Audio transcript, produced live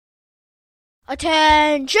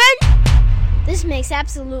Attention! This makes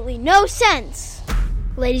absolutely no sense.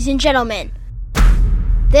 Ladies and gentlemen,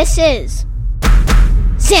 this is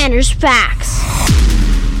Xander's Facts.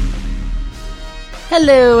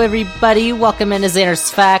 Hello everybody, welcome into Xander's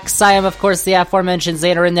Facts. I am of course the aforementioned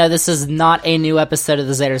Xander, and no, this is not a new episode of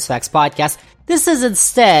the Xander's Facts podcast. This is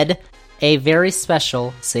instead a very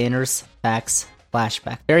special Xander's Facts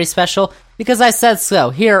flashback. Very special because I said so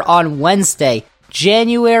here on Wednesday,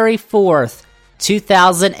 January 4th,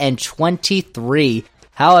 2023.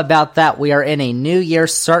 How about that? We are in a new year,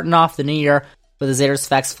 starting off the new year with a Xander's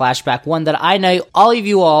Facts flashback, one that I know all of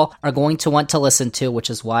you all are going to want to listen to, which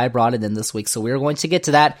is why I brought it in this week. So we're going to get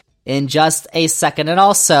to that in just a second. And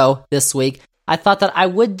also, this week, I thought that I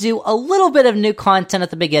would do a little bit of new content at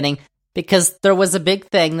the beginning because there was a big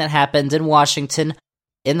thing that happened in Washington,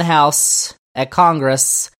 in the House, at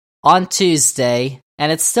Congress, on Tuesday,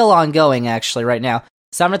 and it's still ongoing, actually, right now.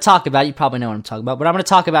 So I'm going to talk about it. You probably know what I'm talking about, but I'm going to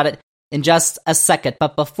talk about it in just a second.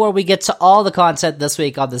 But before we get to all the content this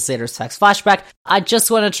week on the Xander's Facts flashback, I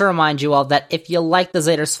just wanted to remind you all that if you like the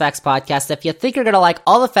Xander's Facts podcast, if you think you're going to like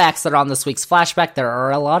all the facts that are on this week's flashback, there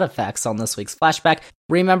are a lot of facts on this week's flashback.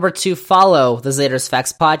 Remember to follow the Xander's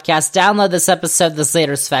Facts podcast, download this episode, the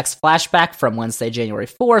Xander's Facts flashback from Wednesday, January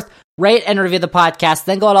 4th, rate and review the podcast,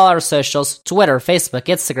 then go to all our socials, Twitter, Facebook,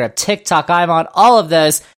 Instagram, TikTok. I'm on all of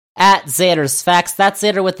those at Xander's Facts. That's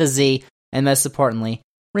Xander with a Z. And most importantly,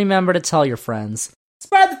 remember to tell your friends.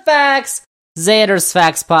 Spread the facts! Xander's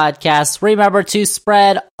Facts Podcast. Remember to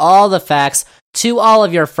spread all the facts to all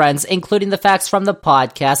of your friends, including the facts from the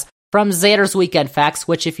podcast, from Xander's Weekend Facts,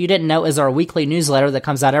 which, if you didn't know, is our weekly newsletter that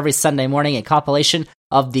comes out every Sunday morning, a compilation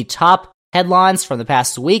of the top headlines from the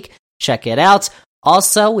past week. Check it out.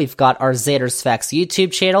 Also, we've got our Xander's Facts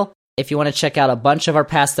YouTube channel. If you want to check out a bunch of our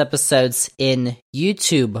past episodes in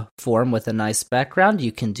YouTube form with a nice background,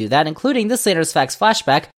 you can do that, including the Xander's Facts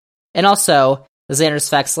flashback, and also the Xander's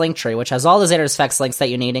Facts link tree, which has all the Xander's Facts links that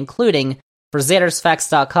you need, including for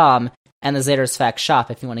Xander'sFacts.com and the Xander's Facts shop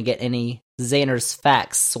if you want to get any Xander's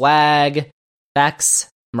Facts swag, facts,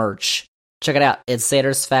 merch. Check it out. It's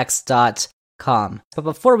Xander'sFacts.com. But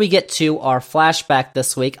before we get to our flashback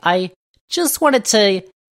this week, I just wanted to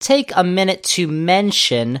take a minute to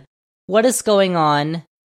mention what is going on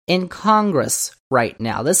in Congress right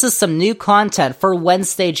now. This is some new content for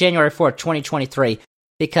Wednesday, January 4th, 2023,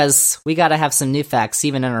 because we got to have some new facts,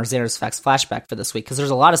 even in our Xander's Facts flashback for this week, because there's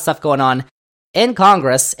a lot of stuff going on in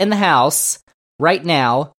Congress, in the House, right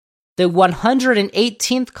now. The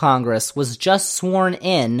 118th Congress was just sworn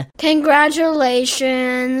in.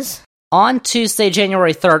 Congratulations. On Tuesday,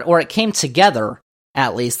 January 3rd, or it came together,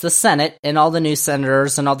 at least. The Senate and all the new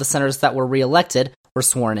senators and all the senators that were reelected were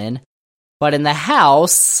sworn in. But in the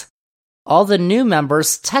House, all the new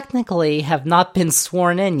members technically have not been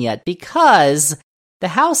sworn in yet because the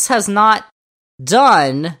House has not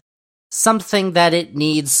done something that it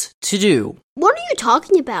needs to do. What are you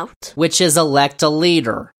talking about? Which is elect a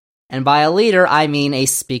leader. And by a leader, I mean a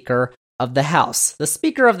Speaker of the House. The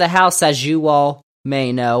Speaker of the House, as you all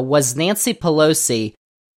may know, was Nancy Pelosi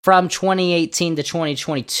from 2018 to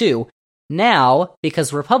 2022. Now,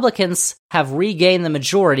 because Republicans have regained the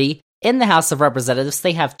majority in the House of Representatives,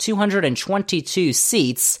 they have 222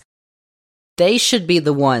 seats. They should be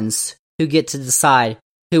the ones who get to decide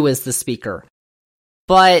who is the Speaker.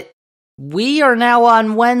 But we are now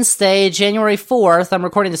on Wednesday, January 4th. I'm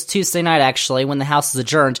recording this Tuesday night, actually, when the House is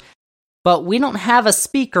adjourned. But we don't have a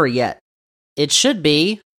Speaker yet. It should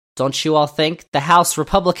be, don't you all think, the House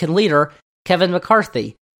Republican leader, Kevin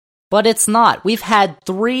McCarthy. But it's not. We've had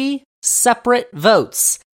 3 separate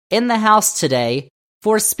votes in the House today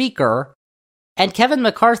for Speaker, and Kevin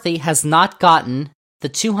McCarthy has not gotten the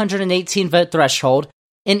 218 vote threshold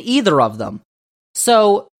in either of them.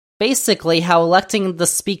 So, basically, how electing the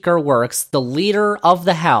Speaker works, the leader of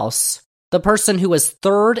the House, the person who is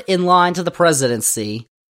third in line to the presidency,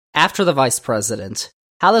 after the vice president,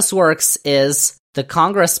 how this works is the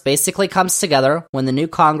Congress basically comes together when the new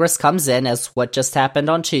Congress comes in, as what just happened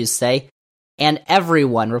on Tuesday, and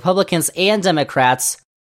everyone, Republicans and Democrats,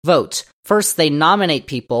 vote. First, they nominate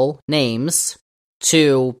people, names,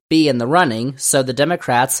 to be in the running. So the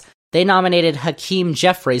Democrats, they nominated Hakeem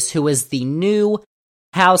Jeffries, who is the new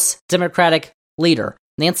House Democratic leader.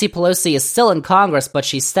 Nancy Pelosi is still in Congress, but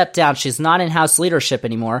she stepped down. She's not in House leadership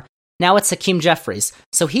anymore. Now it's Hakeem Jeffries.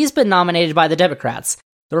 So he's been nominated by the Democrats.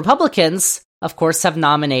 The Republicans, of course, have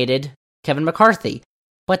nominated Kevin McCarthy.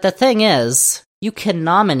 But the thing is, you can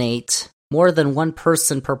nominate more than one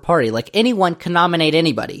person per party. Like, anyone can nominate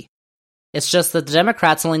anybody. It's just that the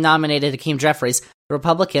Democrats only nominated Hakeem Jeffries. The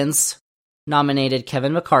Republicans nominated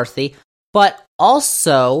Kevin McCarthy. But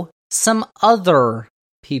also, some other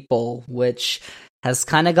people, which has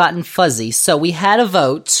kind of gotten fuzzy. So we had a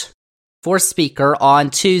vote for Speaker on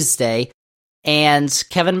Tuesday, and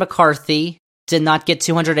Kevin McCarthy did not get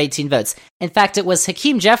 218 votes. In fact, it was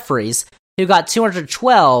Hakeem Jeffries who got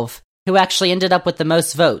 212, who actually ended up with the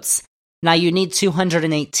most votes. Now, you need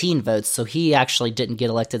 218 votes, so he actually didn't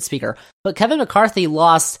get elected Speaker. But Kevin McCarthy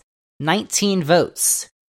lost 19 votes.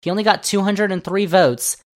 He only got 203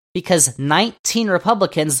 votes because 19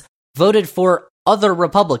 Republicans voted for other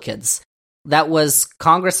Republicans. That was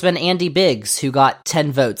Congressman Andy Biggs, who got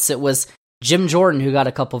 10 votes. It was Jim Jordan, who got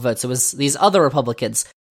a couple votes. It was these other Republicans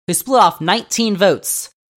who split off 19 votes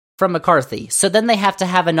from McCarthy. So then they have to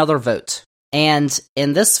have another vote. And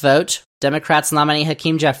in this vote, Democrats nominate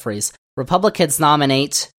Hakeem Jeffries. Republicans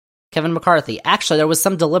nominate Kevin McCarthy. Actually, there was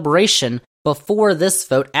some deliberation before this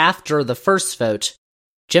vote, after the first vote.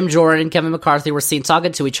 Jim Jordan and Kevin McCarthy were seen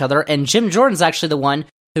talking to each other, and Jim Jordan's actually the one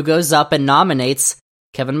who goes up and nominates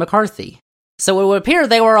Kevin McCarthy. So it would appear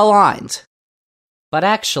they were aligned. But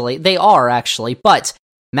actually, they are actually. But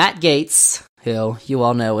Matt Gaetz, who you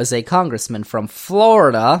all know is a congressman from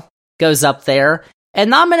Florida, goes up there and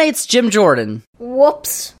nominates Jim Jordan.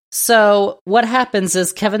 Whoops. So what happens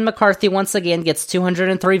is Kevin McCarthy once again gets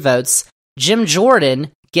 203 votes. Jim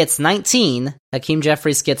Jordan gets 19. Hakeem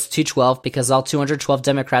Jeffries gets 212 because all 212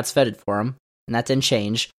 Democrats voted for him, and that didn't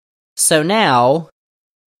change. So now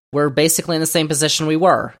we're basically in the same position we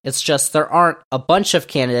were. It's just there aren't a bunch of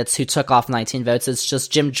candidates who took off 19 votes. It's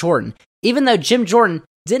just Jim Jordan. Even though Jim Jordan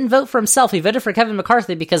didn't vote for himself, he voted for Kevin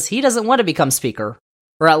McCarthy because he doesn't want to become Speaker.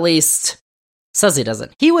 Or at least says he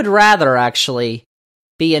doesn't. He would rather actually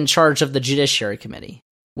be in charge of the Judiciary Committee,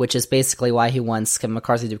 which is basically why he wants Kevin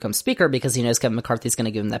McCarthy to become Speaker, because he knows Kevin McCarthy's going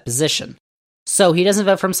to give him that position. So he doesn't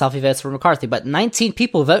vote for himself, he votes for McCarthy, but 19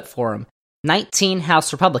 people vote for him. 19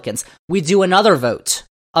 House Republicans. We do another vote,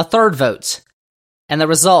 a third vote, and the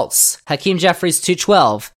results: Hakeem Jeffries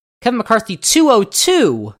 212, Kevin McCarthy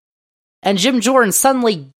 202, and Jim Jordan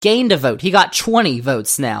suddenly gained a vote. He got 20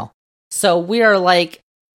 votes now. So we are like,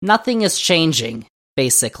 nothing is changing,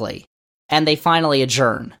 basically. And they finally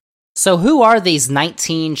adjourn. So who are these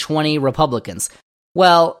 1920 Republicans?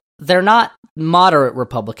 Well, they're not moderate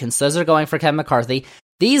Republicans. Those are going for Kevin McCarthy.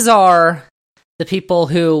 These are the people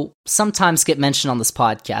who sometimes get mentioned on this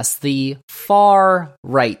podcast, the far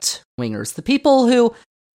right wingers, the people who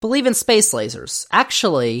believe in space lasers.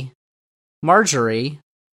 Actually, Marjorie,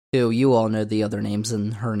 who you all know the other names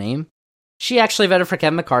in her name, she actually voted for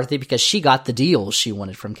Kevin McCarthy because she got the deals she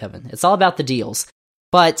wanted from Kevin. It's all about the deals.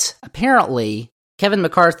 But apparently, Kevin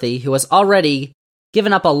McCarthy, who has already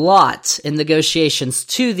given up a lot in negotiations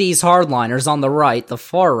to these hardliners on the right, the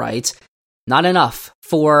far right, not enough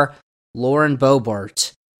for Lauren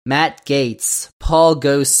Boebert, Matt Gaetz, Paul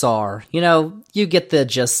Gosar. You know, you get the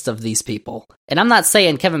gist of these people. And I'm not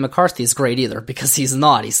saying Kevin McCarthy's great either, because he's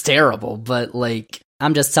not. He's terrible. But,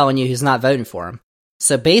 I'm just telling you who's not voting for him.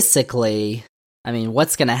 So basically,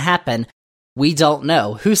 what's going to happen? We don't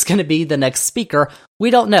know. Who's going to be the next Speaker? We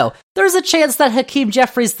don't know. There's a chance that Hakeem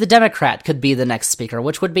Jeffries, the Democrat, could be the next Speaker,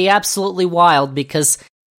 which would be absolutely wild because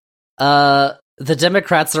the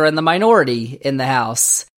Democrats are in the minority in the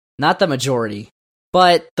House, not the majority.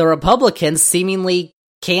 But the Republicans seemingly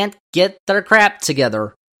can't get their crap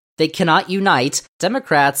together. They cannot unite.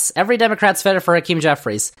 Every Democrat's voted for Hakeem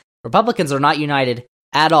Jeffries. Republicans are not united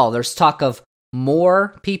at all. There's talk of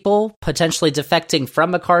more people potentially defecting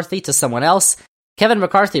from McCarthy to someone else. Kevin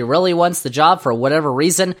McCarthy really wants the job for whatever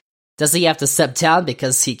reason. Does he have to step down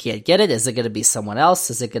because he can't get it? Is it going to be someone else?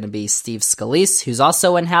 Is it going to be Steve Scalise, who's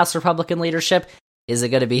also in House Republican leadership? Is it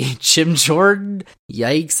going to be Jim Jordan?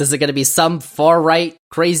 Yikes. Is it going to be some far-right,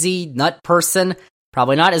 crazy, nut person?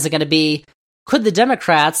 Probably not. Is it going to be... Could the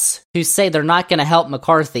Democrats, who say they're not going to help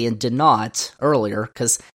McCarthy and did not earlier,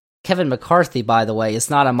 because Kevin McCarthy, by the way,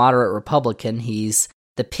 is not a moderate Republican.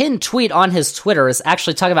 The pinned tweet on his Twitter is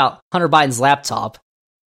actually talking about Hunter Biden's laptop.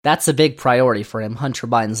 That's a big priority for him, Hunter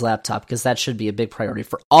Biden's laptop, because that should be a big priority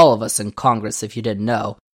for all of us in Congress, if you didn't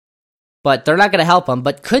know. But they're not going to help him.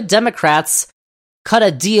 But could Democrats cut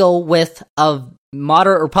a deal with a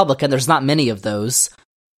moderate Republican? There's not many of those.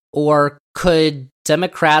 Or could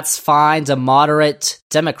Democrats find a moderate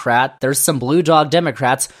Democrat? There's some blue dog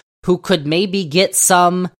Democrats who could maybe get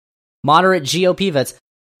some moderate GOP votes.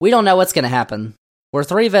 We don't know what's going to happen. We're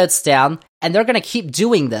 3 votes down, and they're going to keep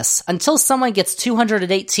doing this. Until someone gets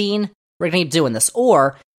 218, we're going to keep doing this.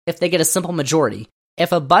 Or if they get a simple majority.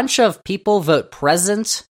 If a bunch of people vote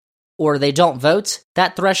present, or they don't vote,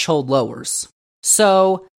 that threshold lowers.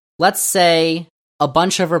 So, let's say a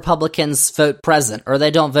bunch of Republicans vote present, or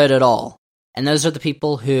they don't vote at all. And those are the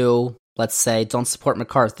people who, let's say, don't support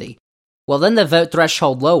McCarthy. well, then the vote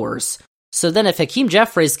threshold lowers. So then if Hakeem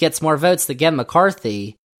Jeffries gets more votes than Kevin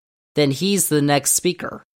McCarthy, then he's the next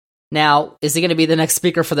speaker. Now, is he going to be the next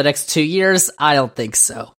speaker for the next 2 years? I don't think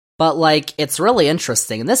so. But, it's really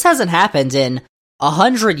interesting. And this hasn't happened in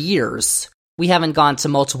 100 years. We haven't gone to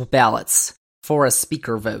multiple ballots for a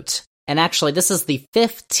speaker vote. And actually, this is the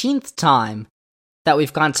 15th time that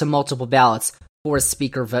we've gone to multiple ballots for a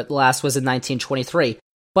speaker vote. The last was in 1923.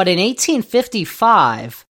 But in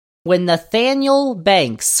 1855, when Nathaniel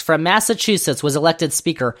Banks from Massachusetts was elected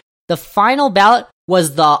speaker, the final ballot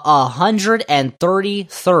was the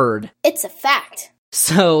 133rd. It's a fact.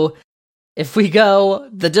 So, if we go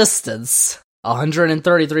the distance,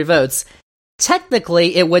 133 votes,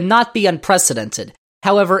 technically it would not be unprecedented.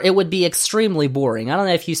 However, it would be extremely boring. I don't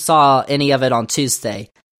know if you saw any of it on Tuesday.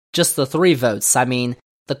 Just the 3 votes. I mean,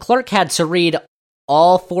 the clerk had to read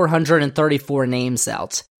all 434 names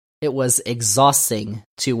out. It was exhausting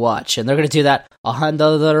to watch. And they're going to do that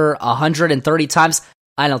 130 times?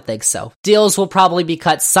 I don't think so. Deals will probably be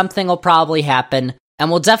cut. Something will probably happen. And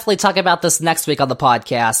we'll definitely talk about this next week on the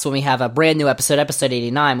podcast when we have a brand new episode, episode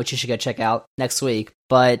 89, which you should go check out next week.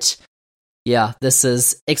 But yeah, this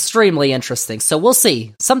is extremely interesting. So we'll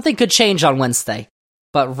see. Something could change on Wednesday.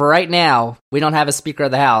 But for right now, we don't have a Speaker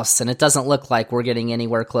of the House, and it doesn't look like we're getting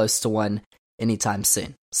anywhere close to one anytime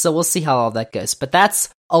soon. So we'll see how all that goes. But that's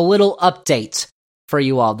a little update for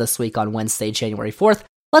you all this week on Wednesday, January 4th.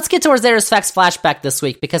 Let's get to our Xander's Facts Flashback this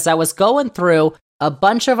week, because I was going through a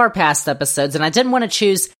bunch of our past episodes, and I didn't want to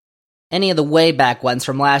choose any of the way back ones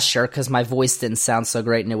from last year because my voice didn't sound so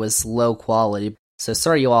great and it was low quality. So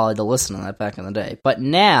sorry you all had to listen to that back in the day. But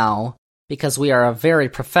now, because we are a very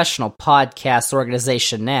professional podcast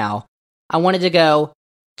organization now, I wanted to go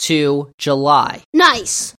to July.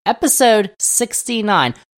 Nice. Episode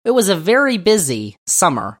 69. It was a very busy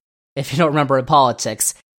summer, if you don't remember, in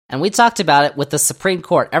politics. And we talked about it with the Supreme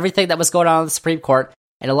Court, everything that was going on in the Supreme Court,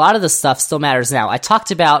 and a lot of the stuff still matters now. I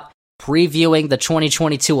talked about previewing the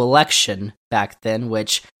 2022 election back then,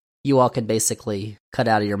 which you all can basically cut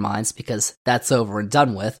out of your minds because that's over and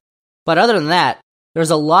done with. But other than that,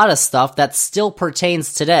 there's a lot of stuff that still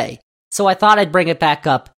pertains today. So I thought I'd bring it back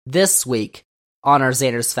up this week on our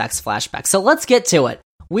Xander's Facts Flashback. So let's get to it.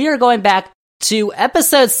 We are going back to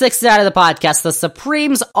episode 69 of the podcast. The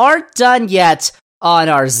Supremes aren't done yet on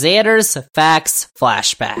our Xander's Facts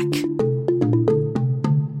Flashback.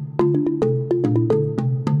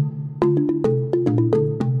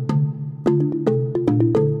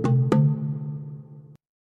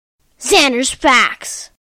 Xander's Facts.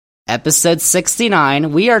 Episode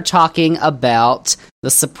 69, we are talking about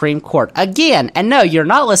the Supreme Court. Again, and no, you're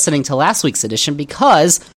not listening to last week's edition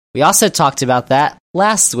because we also talked about that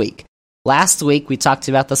last week. Last week, we talked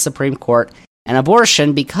about the Supreme Court and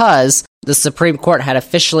abortion because the Supreme Court had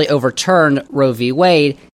officially overturned Roe v.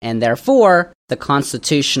 Wade and therefore the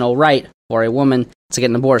constitutional right for a woman to get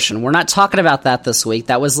an abortion. We're not talking about that this week.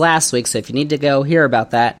 That was last week, so if you need to go hear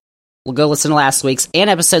about that, we'll go listen to last week's and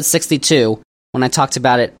episode 62 when I talked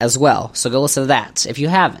about it as well. So go listen to that if you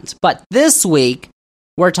haven't. But this week,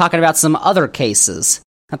 we're talking about some other cases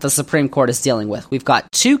that the Supreme Court is dealing with. We've got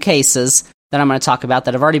 2 cases that I'm going to talk about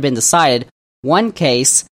that have already been decided. One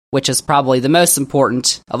case, which is probably the most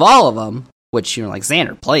important of all of them, which you're like,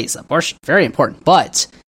 Xander, please, abortion, very important. But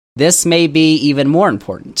this may be even more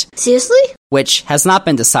important. Seriously? Which has not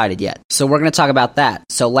been decided yet. So we're going to talk about that.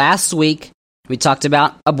 So last week, we talked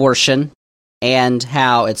about abortion and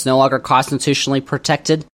how it's no longer constitutionally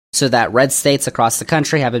protected, so that red states across the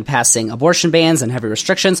country have been passing abortion bans and heavy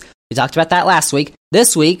restrictions. We talked about that last week.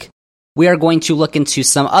 This week, we are going to look into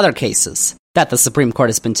some other cases that the Supreme Court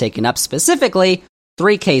has been taking up, specifically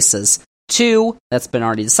 3 cases. 2 that's been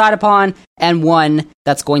already decided upon, and 1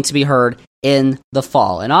 that's going to be heard in the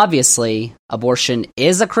fall. And obviously, abortion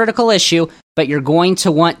is a critical issue, but you're going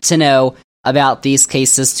to want to know about these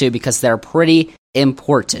cases too because they're pretty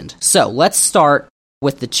important. So let's start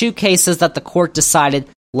with the 2 cases that the court decided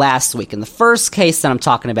last week. And the first case that I'm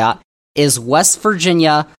talking about is West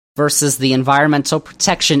Virginia versus the Environmental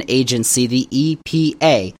Protection Agency, the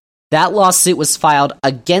EPA. That lawsuit was filed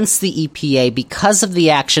against the EPA because of the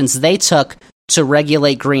actions they took to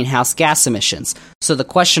regulate greenhouse gas emissions. So the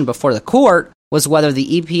question before the court was whether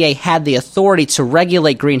the EPA had the authority to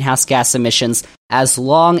regulate greenhouse gas emissions as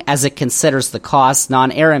long as it considers the cost,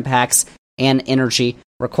 non-air impacts, and energy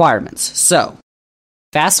requirements. So,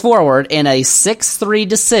 fast forward, in a 6-3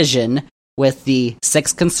 decision, with the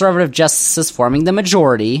 6 conservative justices forming the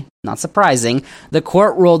majority, not surprising, the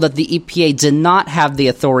court ruled that the EPA did not have the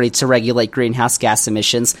authority to regulate greenhouse gas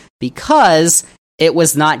emissions because it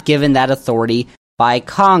was not given that authority by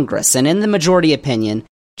Congress. And in the majority opinion,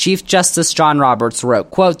 Chief Justice John Roberts wrote,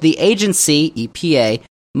 quote, "The agency, EPA,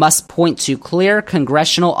 must point to clear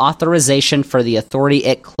congressional authorization for the authority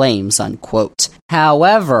it claims," unquote.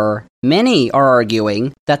 However, many are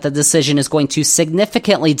arguing that the decision is going to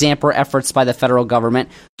significantly dampen efforts by the federal government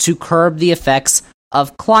to curb the effects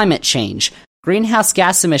of climate change. Greenhouse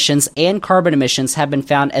gas emissions and carbon emissions have been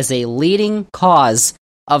found as a leading cause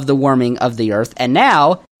of the warming of the Earth. And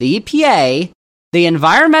now, the EPA, the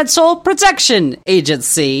Environmental Protection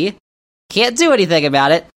Agency, can't do anything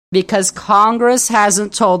about it because Congress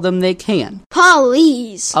hasn't told them they can.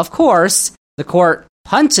 Please. Of course, the court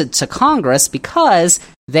punted to Congress because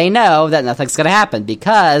they know that nothing's going to happen.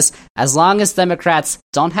 Because as long as Democrats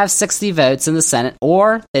don't have 60 votes in the Senate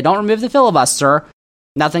or they don't remove the filibuster,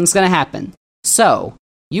 nothing's going to happen. So,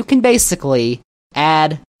 you can basically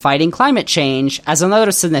add fighting climate change as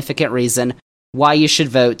another significant reason why you should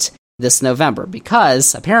vote this November.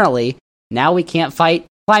 Because, apparently, now we can't fight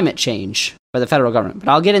climate change for the federal government. But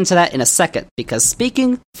I'll get into that in a second, because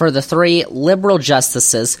speaking for the three liberal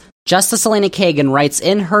justices, Justice Elena Kagan writes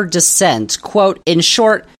in her dissent, quote, "In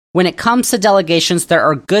short, when it comes to delegations, there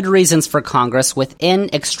are good reasons for Congress within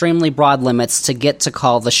extremely broad limits to get to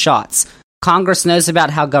call the shots. Congress knows about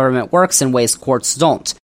how government works in ways courts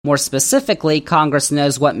don't. More specifically, Congress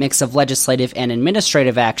knows what mix of legislative and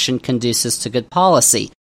administrative action conduces to good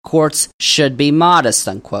policy. Courts should be modest,"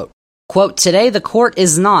 unquote. Quote, "Today the court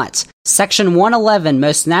is not. Section 111,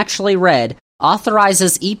 most naturally read,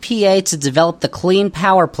 authorizes EPA to develop the Clean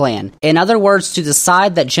Power Plan. In other words, to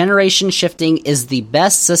decide that generation shifting is the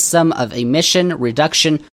best system of emission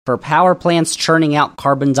reduction for power plants churning out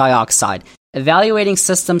carbon dioxide. Evaluating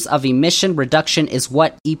systems of emission reduction is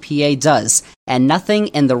what EPA does, and nothing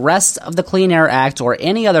in the rest of the Clean Air Act or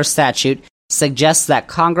any other statute suggests that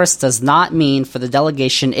Congress does not mean for the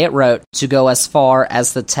delegation it wrote to go as far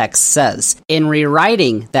as the text says. In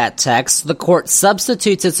rewriting that text, the court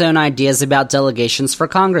substitutes its own ideas about delegations for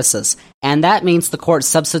Congresses, and that means the court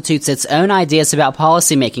substitutes its own ideas about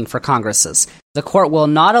policymaking for Congresses. The court will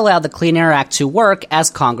not allow the Clean Air Act to work as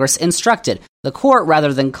Congress instructed. The court,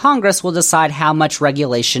 rather than Congress, will decide how much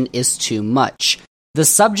regulation is too much. The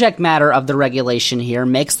subject matter of the regulation here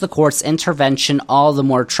makes the court's intervention all the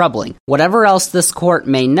more troubling. Whatever else this court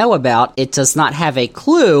may know about, it does not have a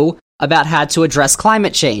clue about how to address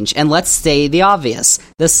climate change. And let's state the obvious.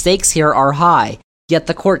 The stakes here are high. Yet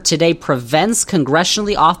the court today prevents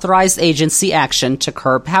congressionally authorized agency action to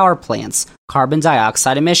curb power plants' carbon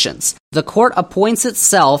dioxide emissions. The court appoints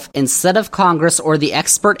itself, instead of Congress or the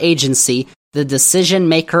expert agency, the decision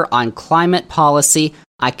maker on climate policy.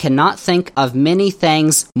 I cannot think of many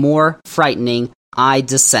things more frightening. I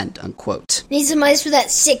dissent," unquote. Need some ice for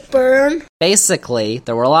that sick burn? Basically,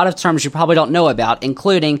 there were a lot of terms you probably don't know about,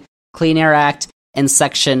 including Clean Air Act and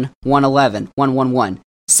Section 111.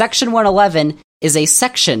 Section 111 is a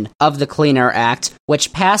section of the Clean Air Act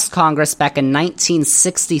which passed Congress back in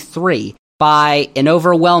 1963 by an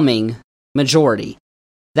overwhelming majority.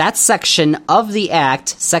 That section of the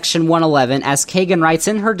Act, Section 111, as Kagan writes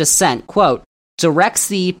in her dissent, quote, "directs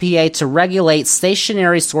the EPA to regulate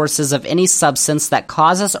stationary sources of any substance that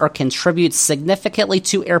causes or contributes significantly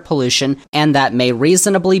to air pollution and that may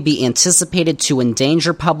reasonably be anticipated to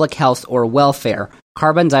endanger public health or welfare.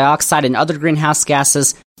 Carbon dioxide and other greenhouse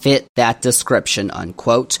gases fit that description,"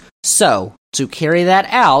 unquote. So, to carry that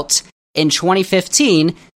out, in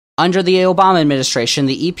 2015, under the Obama administration,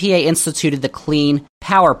 the EPA instituted the Clean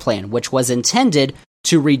Power Plan, which was intended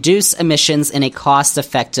to reduce emissions in a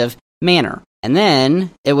cost-effective manner. And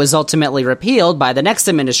then it was ultimately repealed by the next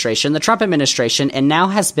administration, the Trump administration, and now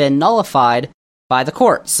has been nullified by the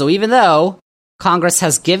court. So even though Congress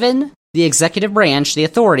has given the executive branch the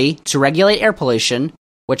authority to regulate air pollution,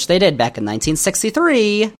 which they did back in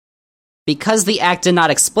 1963, because the act did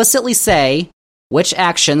not explicitly say which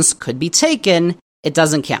actions could be taken, it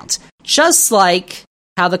doesn't count. Just like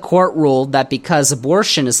how the court ruled that because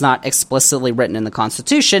abortion is not explicitly written in the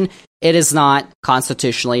Constitution, it is not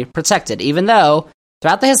constitutionally protected, even though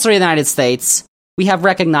throughout the history of the United States, we have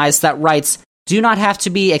recognized that rights do not have to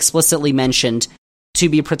be explicitly mentioned to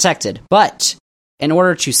be protected. But in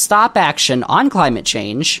order to stop action on climate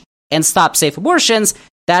change and stop safe abortions,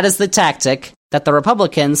 that is the tactic that the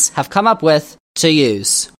Republicans have come up with to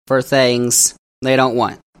use for things they don't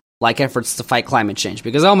want, like efforts to fight climate change.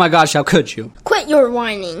 Because, oh my gosh, how could you? Quit your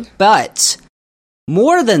whining. But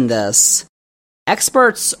more than this,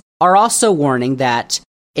 experts are also warning that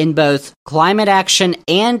in both climate action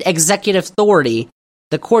and executive authority,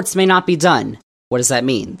 the courts may not be done. What does that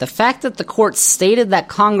mean? The fact that the court stated that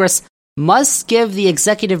Congress must give the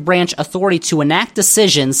executive branch authority to enact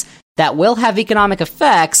decisions that will have economic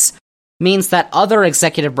effects means that other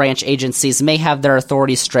executive branch agencies may have their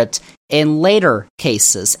authority stripped in later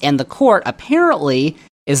cases. And the court apparently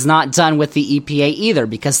is not done with the EPA either,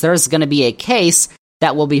 because there's going to be a case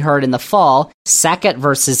that will be heard in the fall, Sackett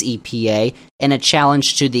versus EPA, in a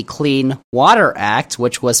challenge to the Clean Water Act,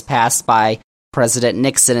 which was passed by President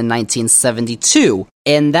Nixon in 1972.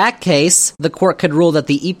 In that case, the court could rule that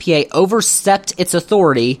the EPA overstepped its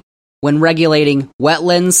authority when regulating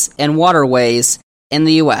wetlands and waterways in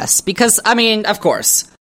the U.S. Because, I mean, of course,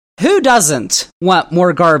 who doesn't want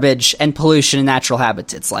more garbage and pollution in natural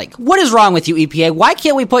habitats? Like, what is wrong with you, EPA? Why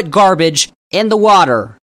can't we put garbage in the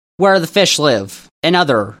water where the fish live and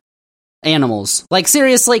other animals? Like,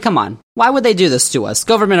 seriously, come on. Why would they do this to us?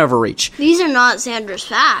 Government overreach. These are not Sandra's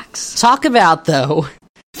facts. Talk about, though,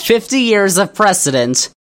 50 years of precedent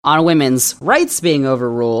on women's rights being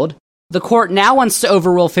overruled. The court now wants to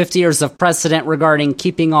overrule 50 years of precedent regarding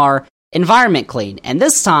keeping our environment clean. And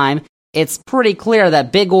this time, it's pretty clear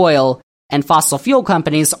that big oil and fossil fuel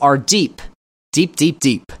companies are deep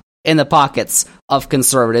in the pockets of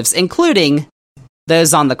conservatives, including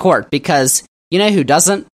those on the court. Because you know who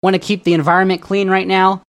doesn't want to keep the environment clean right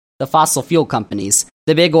now? The fossil fuel companies,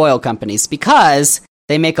 the big oil companies, because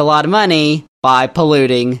they make a lot of money by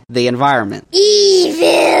polluting the environment.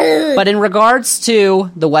 Evil! But in regards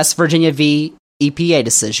to the West Virginia v. EPA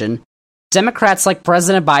decision, Democrats like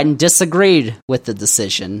President Biden disagreed with the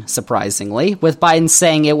decision, surprisingly, with Biden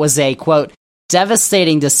saying it was a, quote,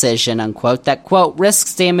 devastating decision, unquote, that, quote,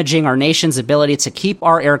 risks damaging our nation's ability to keep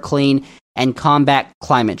our air clean and combat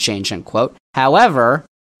climate change, unquote. However,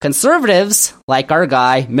 conservatives, like our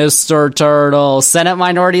guy, Mr. Turtle, Senate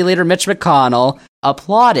Minority Leader Mitch McConnell,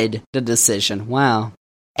 applauded the decision. Wow.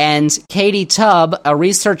 And Katie Tubb, a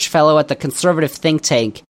research fellow at the conservative think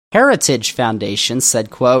tank Heritage Foundation, said,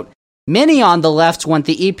 quote, many on the left want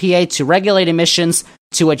the EPA to regulate emissions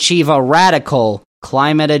to achieve a radical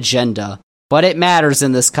climate agenda. But it matters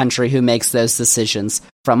in this country who makes those decisions.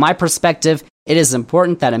 From my perspective, it is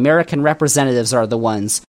important that American representatives are the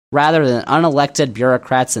ones, rather than unelected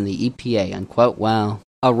bureaucrats in the EPA, unquote. Wow.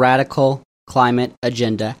 A radical climate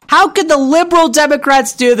agenda. How could the liberal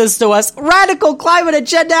Democrats do this to us? Radical climate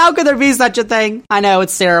agenda? How could there be such a thing? I know,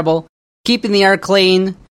 it's terrible. Keeping the air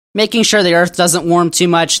clean, making sure the earth doesn't warm too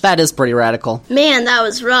much, that is pretty radical. Man, that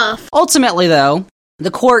was rough. Ultimately, though,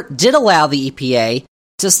 the court did allow the EPA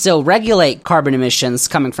to still regulate carbon emissions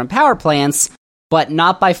coming from power plants, but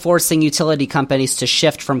not by forcing utility companies to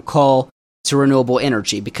shift from coal to renewable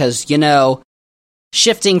energy. Because, you know,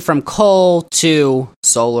 shifting from coal to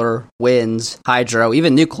solar, wind, hydro,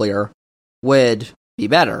 even nuclear would be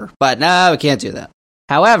better. But no, we can't do that.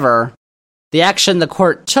 However, the action the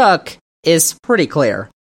court took is pretty clear.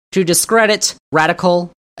 To discredit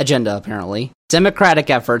radical agenda, apparently, Democratic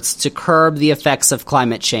efforts to curb the effects of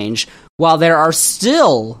climate change, while there are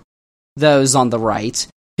still those on the right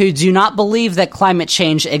who do not believe that climate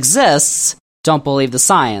change exists, don't believe the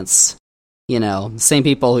science. You know, the same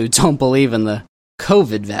people who don't believe in the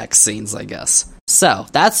COVID vaccines, I guess. So,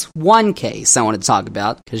 that's one case I want to talk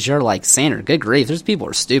about, because you're like, Sandra, good grief, those people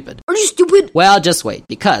are stupid. Are you stupid? Well, just wait,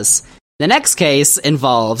 because the next case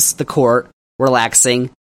involves the court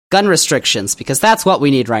relaxing gun restrictions, because that's what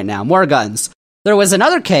we need right now, more guns. There was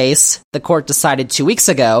another case the court decided 2 weeks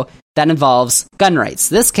ago that involves gun rights.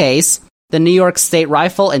 This case, the New York State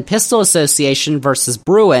Rifle and Pistol Association versus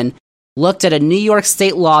Bruin, looked at a New York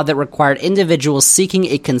state law that required individuals seeking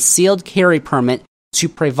a concealed carry permit to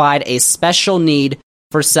provide a special need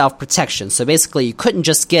for self-protection. So basically, you couldn't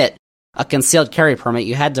just get a concealed carry permit,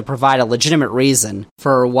 you had to provide a legitimate reason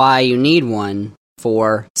for why you need one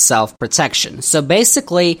for self-protection. So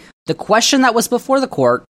basically, the question that was before the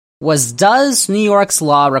court was, does New York's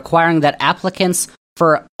law requiring that applicants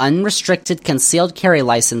for unrestricted concealed carry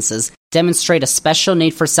licenses demonstrate a special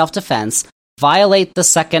need for self-defense violate the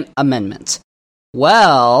Second Amendment?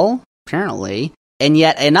 Well, apparently, in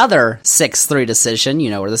yet another 6-3 decision,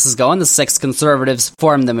 you know where this is going, the 6 conservatives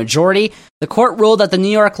formed the majority, the court ruled that the New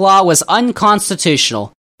York law was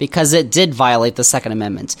unconstitutional because it did violate the Second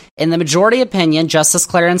Amendment. In the majority opinion, Justice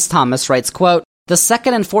Clarence Thomas writes, quote, the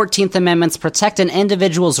Second and 14th Amendments protect an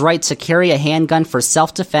individual's right to carry a handgun for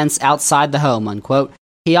self-defense outside the home, unquote.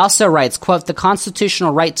 He also writes, quote, the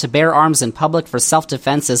constitutional right to bear arms in public for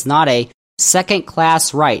self-defense is not a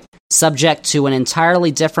second-class right, subject to an entirely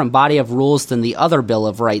different body of rules than the other Bill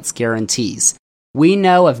of Rights guarantees. We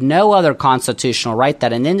know of no other constitutional right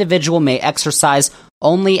that an individual may exercise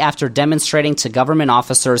only after demonstrating to government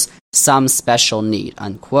officers some special need,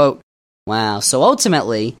 unquote. Wow. So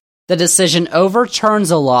ultimately, the decision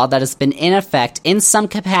overturns a law that has been in effect in some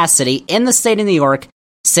capacity in the state of New York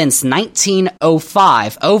since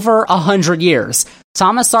 1905, over 100 years.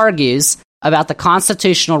 Thomas argues about the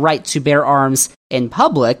constitutional right to bear arms in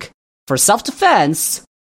public for self-defense,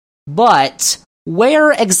 but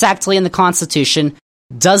where exactly in the Constitution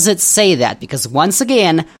does it say that? Because once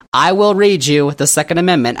again, I will read you the Second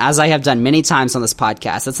Amendment, as I have done many times on this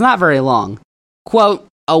podcast. It's not very long. Quote,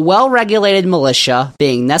 "A well-regulated militia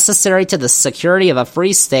being necessary to the security of a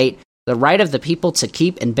free state, the right of the people to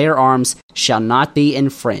keep and bear arms shall not be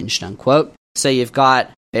infringed," unquote. So you've got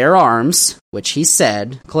bear arms, which he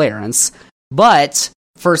said, Clarence, but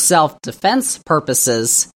for self-defense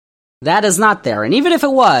purposes, that is not there. And even if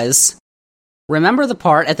it was, remember the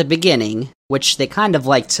part at the beginning, which they kind of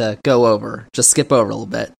like to go over, just skip over a little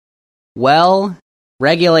bit.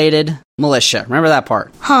 Well-regulated militia. Remember that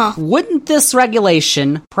part? Huh. Wouldn't this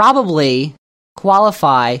regulation probably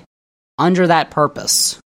qualify under that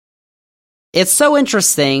purpose? It's so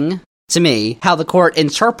interesting to me how the court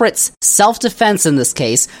interprets self-defense in this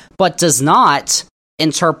case, but does not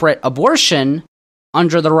interpret abortion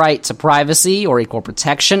under the right to privacy or equal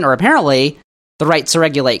protection, or apparently the right to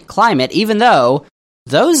regulate climate, even though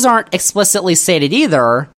those aren't explicitly stated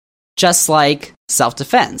either, just like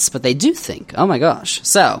self-defense. But they do think, oh my gosh.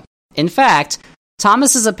 So, in fact,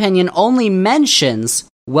 Thomas's opinion only mentions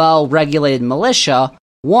well-regulated militia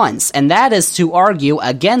once, and that is to argue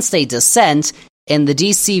against a dissent in the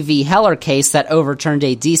D.C. v. Heller case that overturned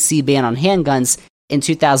a D.C. ban on handguns in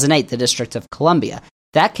 2008, the District of Columbia.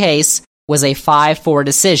 That case was a 5-4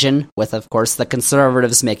 decision, with, of course, the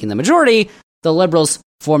conservatives making the majority. The liberals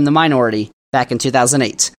formed the minority back in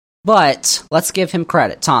 2008. But let's give him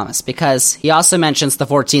credit, Thomas, because he also mentions the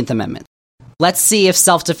 14th Amendment. Let's see if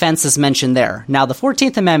self-defense is mentioned there. Now, the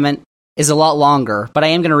 14th Amendment is a lot longer, but I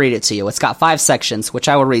am going to read it to you. It's got 5 sections, which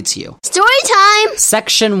I will read to you. Story time!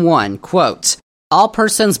 Section 1, quote, "All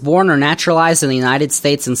persons born or naturalized in the United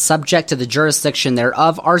States and subject to the jurisdiction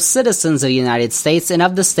thereof are citizens of the United States and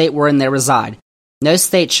of the state wherein they reside. No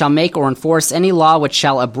state shall make or enforce any law which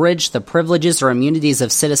shall abridge the privileges or immunities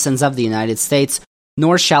of citizens of the United States,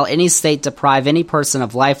 nor shall any state deprive any person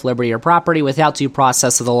of life, liberty, or property without due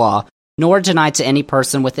process of the law, nor deny to any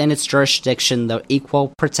person within its jurisdiction the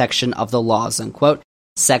equal protection of the laws," unquote.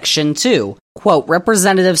 Section 2, quote,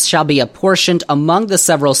 "Representatives shall be apportioned among the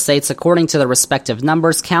several states according to their respective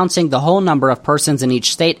numbers, counting the whole number of persons in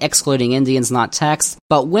each state, excluding Indians not taxed,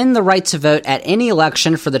 but when the right to vote at any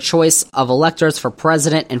election for the choice of electors for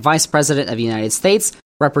President and Vice President of the United States,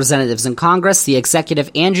 representatives in Congress, the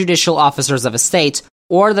executive and judicial officers of a state,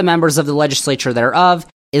 or the members of the legislature thereof,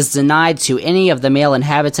 is denied to any of the male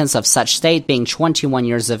inhabitants of such state being 21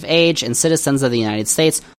 years of age and citizens of the United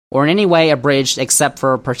States, or in any way abridged except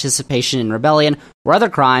for participation in rebellion or other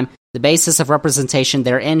crime, the basis of representation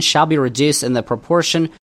therein shall be reduced in the proportion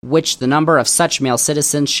which the number of such male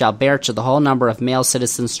citizens shall bear to the whole number of male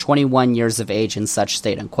citizens 21 years of age in such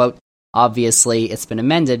state," unquote. Obviously, it's been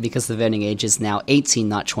amended because the voting age is now 18,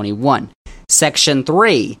 not 21. Section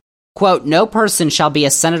 3, quote, "No person shall be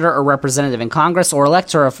a senator or representative in Congress or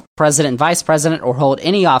elector of president and vice president or hold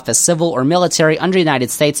any office, civil or military, under the United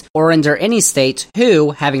States or under any state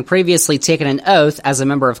who, having previously taken an oath as a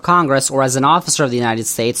member of Congress or as an officer of the United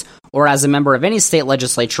States or as a member of any state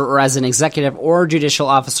legislature or as an executive or judicial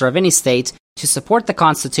officer of any state to support the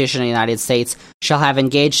Constitution of the United States, shall have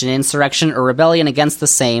engaged in insurrection or rebellion against the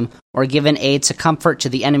same or given aid to comfort to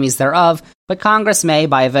the enemies thereof, but Congress may,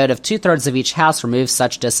 by a vote of 2/3 of each house, remove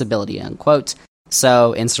such disability," unquote.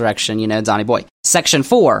 So, insurrection, Donny Boy. Section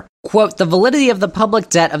 4, quote, "The validity of the public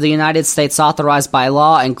debt of the United States authorized by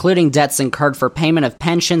law, including debts incurred for payment of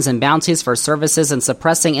pensions and bounties for services in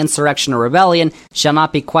suppressing insurrection or rebellion, shall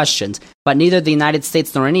not be questioned, but neither the United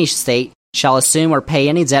States nor any state shall assume or pay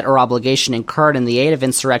any debt or obligation incurred in the aid of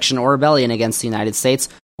insurrection or rebellion against the United States,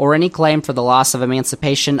 or any claim for the loss of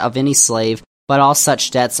emancipation of any slave, but all such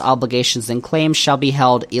debts, obligations, and claims shall be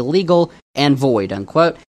held illegal and void,"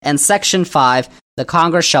 unquote. And Section 5, "The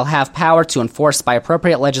Congress shall have power to enforce by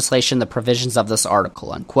appropriate legislation the provisions of this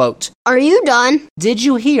article," unquote. Are you done? Did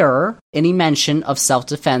you hear any mention of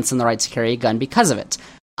self-defense and the right to carry a gun because of it?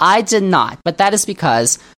 I did not, but that is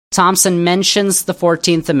because Thompson mentions the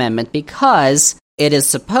 14th Amendment because it is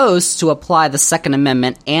supposed to apply the Second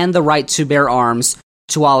Amendment and the right to bear arms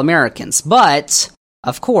to all Americans. But,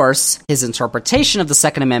 of course, his interpretation of the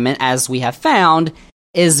Second Amendment, as we have found,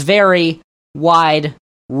 is very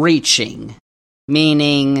wide-reaching.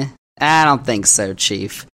 Meaning, I don't think so,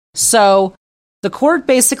 Chief. So, the court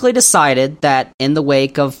basically decided that in the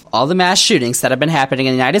wake of all the mass shootings that have been happening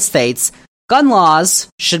in the United States, gun laws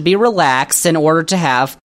should be relaxed in order to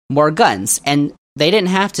have more guns. And they didn't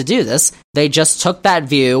have to do this. They just took that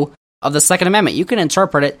view of the Second Amendment. You can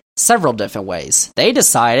interpret it several different ways. They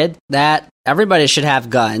decided that everybody should have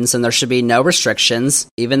guns and there should be no restrictions,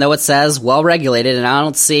 even though it says well-regulated, and I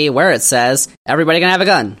don't see where it says everybody can have a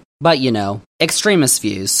gun. But, extremist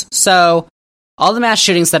views. So, all the mass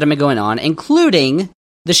shootings that have been going on, including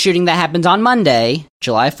the shooting that happened on Monday,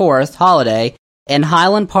 July 4th, holiday, in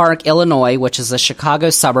Highland Park, Illinois, which is a Chicago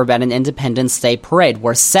suburb at an Independence Day parade,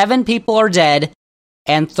 where 7 people are dead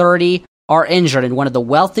and 30 are injured in one of the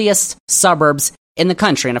wealthiest suburbs in the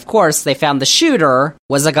country. And of course, they found the shooter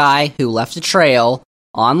was a guy who left a trail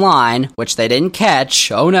online, which they didn't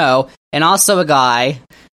catch, oh no, and also a guy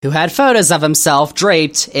who had photos of himself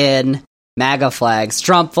draped in MAGA flags,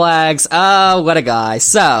 Trump flags. Oh, what a guy.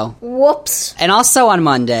 So, whoops. And also on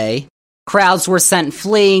Monday, crowds were sent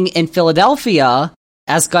fleeing in Philadelphia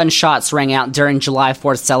as gunshots rang out during July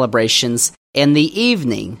 4th celebrations in the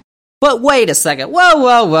evening. But wait a second.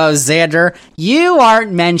 Whoa, Xander. You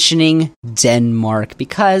aren't mentioning Denmark,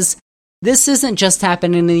 because this isn't just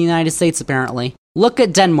happening in the United States, apparently. Look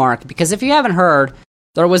at Denmark, because if you haven't heard,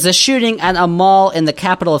 there was a shooting at a mall in the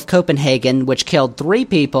capital of Copenhagen, which killed 3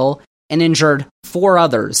 people and injured 4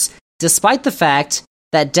 others, despite the fact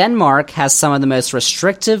that Denmark has some of the most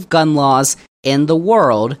restrictive gun laws in the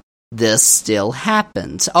world. This still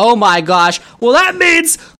happened. Oh my gosh, well that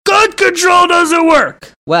means gun control doesn't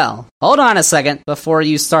work! Well, hold on a second before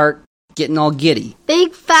you start getting all giddy.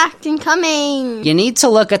 Big fact incoming! You need to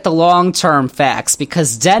look at the long-term facts,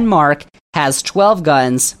 because Denmark has 12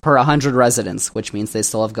 guns per 100 residents, which means they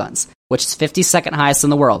still have guns, which is 52nd highest in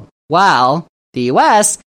the world, while the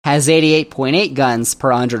US has 88.8 guns per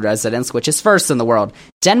 100 residents, which is first in the world.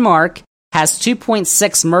 Denmark has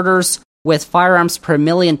 2.6 murders with firearms per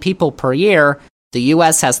million people per year. The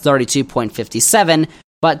US has 32.57,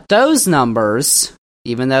 but those numbers,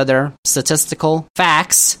 even though they're statistical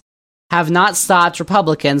facts, have not stopped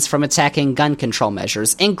Republicans from attacking gun control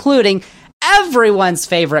measures, including everyone's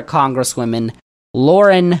favorite Congresswoman,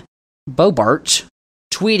 Lauren Boebert,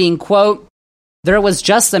 tweeting, quote, "There was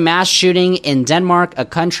just a mass shooting in Denmark, a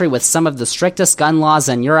country with some of the strictest gun laws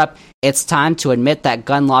in Europe. It's time to admit that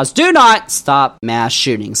gun laws do not stop mass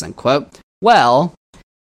shootings," unquote. Well,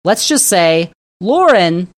 let's just say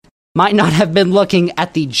Lauren might not have been looking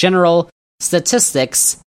at the general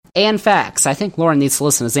statistics and facts. I think Lauren needs to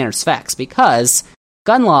listen to Xander's facts, because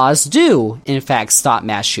gun laws do, in fact, stop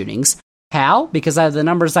mass shootings. How? Because of the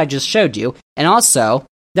numbers I just showed you. And also,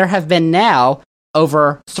 there have been now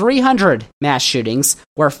over 300 mass shootings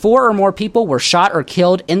where 4 or more people were shot or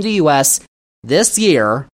killed in the U.S. this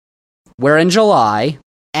year. We're in July,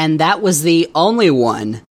 and that was the only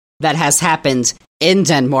one that has happened in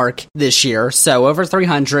Denmark this year. So over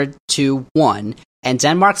 300 to 1. And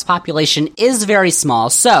Denmark's population is very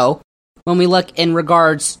small. So when we look in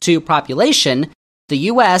regards to population, the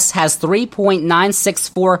U.S. has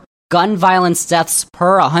 3.964 gun violence deaths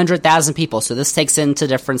per 100,000 people. So this takes into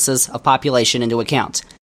differences of population into account.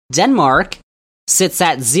 Denmark sits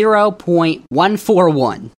at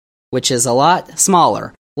 0.141, which is a lot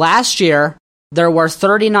smaller. Last year, there were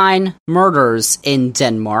 39 murders in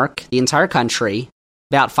Denmark, the entire country,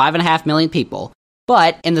 about 5.5 million people.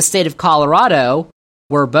 But in the state of Colorado,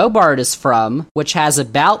 where Boebert is from, which has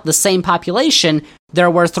about the same population, there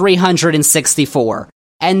were 364.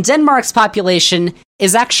 And Denmark's population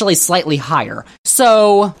is actually slightly higher.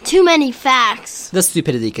 So, too many facts. The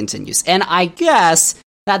stupidity continues. And I guess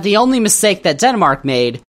that the only mistake that Denmark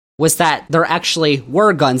made was that there actually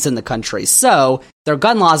were guns in the country. So, their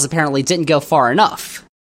gun laws apparently didn't go far enough.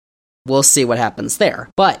 We'll see what happens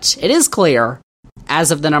there. But it is clear,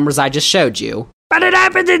 as of the numbers I just showed you, but it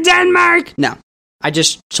happened in Denmark! No, I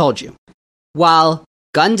just told you. While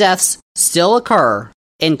gun deaths still occur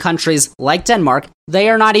in countries like Denmark, they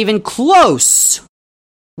are not even close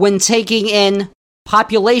when taking in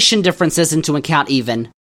population differences into account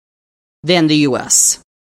even than the US.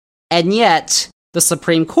 And yet, the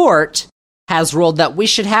Supreme Court has ruled that we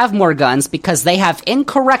should have more guns because they have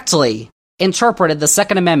incorrectly interpreted the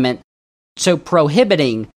Second Amendment to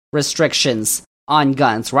prohibiting restrictions on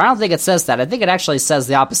guns. Well, I don't think it says that. I think it actually says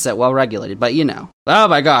the opposite, well-regulated, but you know. Oh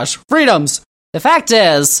my gosh, freedoms! The fact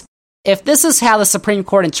is, if this is how the Supreme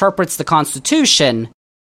Court interprets the Constitution,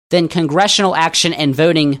 then congressional action and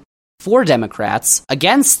voting for Democrats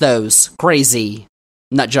against those crazy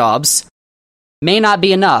nutjobs may not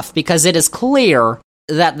be enough, because it is clear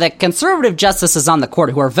that the conservative justices on the court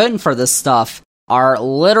who are voting for this stuff are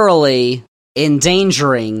literally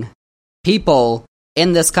endangering people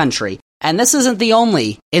in this country. And this isn't the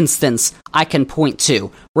only instance I can point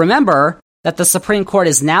to. Remember that the Supreme Court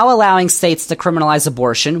is now allowing states to criminalize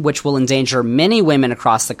abortion, which will endanger many women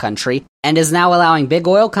across the country, and is now allowing big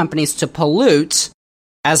oil companies to pollute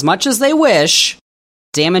as much as they wish,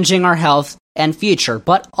 damaging our health and future.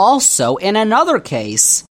 But also, in another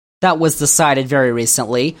case that was decided very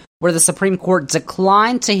recently, where the Supreme Court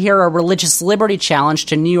declined to hear a religious liberty challenge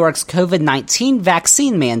to New York's COVID-19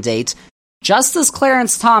 vaccine mandate, Justice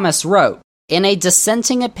Clarence Thomas wrote in a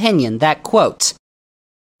dissenting opinion that, quote,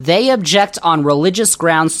 "They object on religious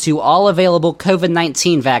grounds to all available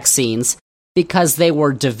COVID-19 vaccines because they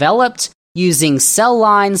were developed using cell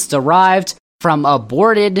lines derived from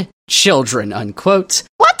aborted children," unquote.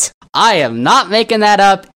 What? I am not making that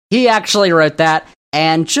up. He actually wrote that.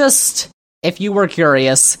 And just, if you were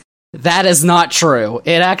curious, that is not true.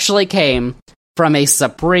 It actually came from a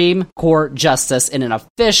Supreme Court justice in an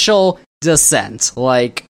official dissent.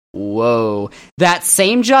 Like, whoa. That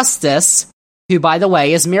same justice, who, by the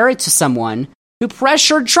way, is married to someone who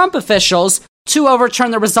pressured Trump officials to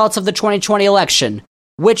overturn the results of the 2020 election,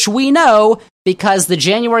 which we know because the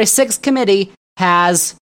January 6th committee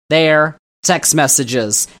has their text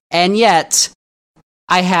messages. And yet,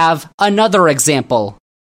 I have another example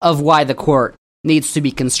of why the court needs to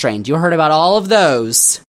be constrained. You heard about all of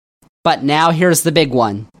those, but now here's the big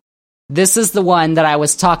one. This is the one that I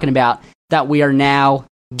was talking about that we are now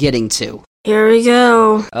getting to. Here we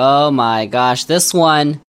go. Oh my gosh, this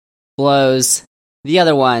one blows the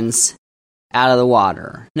other ones out of the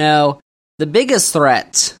water. No, the biggest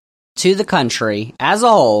threat to the country as a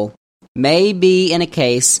whole may be in a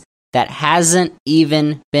case that hasn't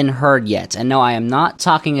even been heard yet. And no, I am not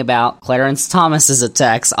talking about Clarence Thomas's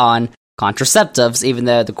attacks on contraceptives, even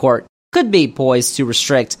though the court could be poised to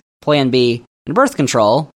restrict Plan B and birth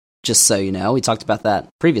control, just so you know. We talked about that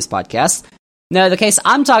previous podcast. No, the case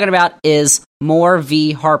I'm talking about is Moore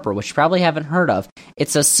v. Harper, which you probably haven't heard of.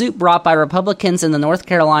 It's a suit brought by Republicans in the North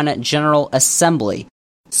Carolina General Assembly.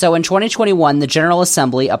 So in 2021, the General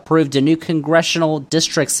Assembly approved a new congressional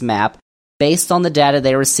districts map based on the data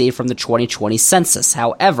they received from the 2020 census.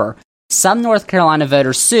 However, some North Carolina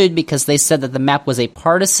voters sued because they said that the map was a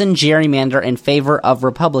partisan gerrymander in favor of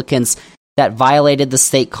Republicans that violated the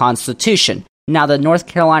state constitution. Now, the North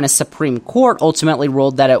Carolina Supreme Court ultimately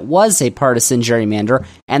ruled that it was a partisan gerrymander,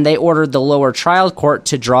 and they ordered the lower trial court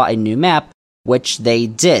to draw a new map, which they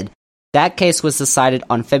did. That case was decided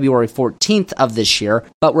on February 14th of this year,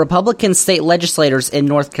 but Republican state legislators in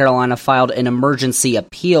North Carolina filed an emergency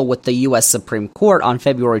appeal with the U.S. Supreme Court on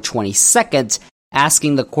February 22nd,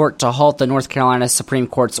 asking the court to halt the North Carolina Supreme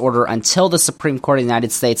Court's order until the Supreme Court of the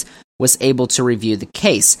United States was able to review the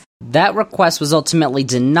case. That request was ultimately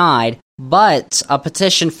denied, but a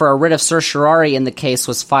petition for a writ of certiorari in the case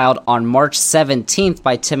was filed on March 17th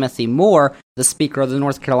by Timothy Moore, the Speaker of the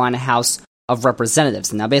North Carolina House of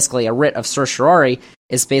Representatives. Now, basically, a writ of certiorari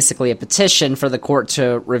is basically a petition for the court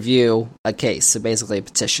to review a case. So basically a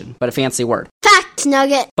petition, but a fancy word. Fact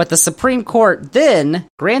nugget. But the Supreme Court then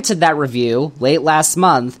granted that review late last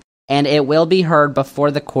month, and it will be heard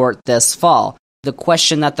before the court this fall. The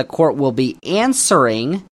question that the court will be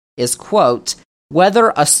answering is, quote,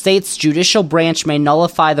 whether a state's judicial branch may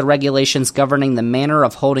nullify the regulations governing the manner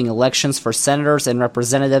of holding elections for senators and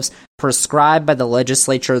representatives prescribed by the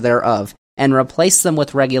legislature thereof, and replace them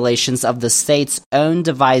with regulations of the state's own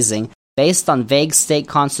devising based on vague state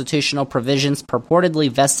constitutional provisions purportedly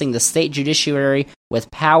vesting the state judiciary with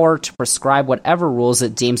power to prescribe whatever rules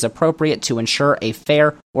it deems appropriate to ensure a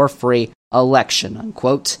fair or free election,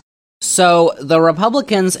 unquote. So the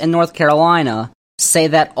Republicans in North Carolina say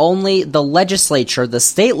that only the legislature, the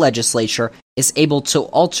state legislature, is able to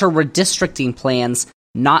alter redistricting plans,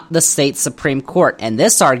 not the state Supreme Court. And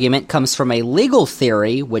this argument comes from a legal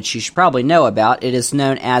theory, which you should probably know about. It is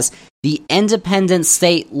known as the independent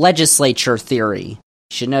state legislature theory. You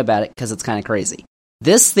should know about it because it's kind of crazy.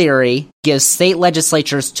 This theory gives state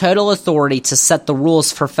legislatures total authority to set the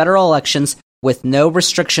rules for federal elections with no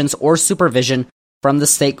restrictions or supervision from the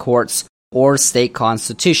state courts or state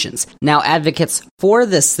constitutions. Now, advocates for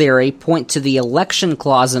this theory point to the election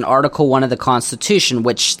clause in Article 1 of the Constitution,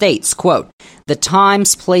 which states, quote, the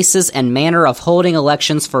times, places, and manner of holding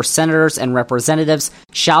elections for senators and representatives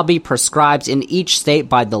shall be prescribed in each state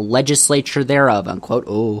by the legislature thereof, unquote.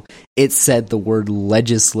 Oh, it said the word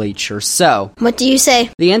legislature. So, What do you say?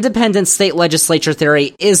 the independent state legislature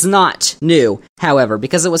theory is not new, however,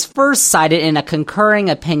 because it was first cited in a concurring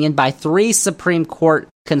opinion by 3 Supreme Court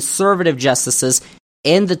conservative justices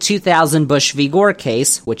in the 2000 Bush v. Gore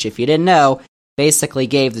case, which, if you didn't know, basically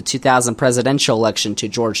gave the 2000 presidential election to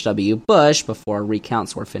George W. Bush before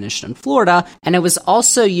recounts were finished in Florida, and it was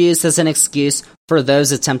also used as an excuse for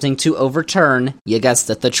those attempting to overturn, you guessed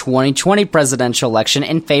it, the 2020 presidential election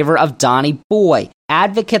in favor of Donnie Boy.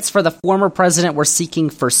 Advocates for the former president were seeking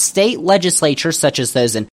for state legislatures such as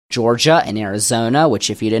those in Georgia and Arizona, which,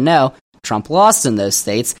 if you didn't know, Trump lost in those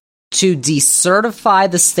states, to decertify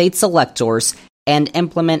the state's electors and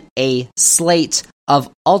implement a slate of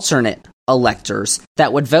alternate electors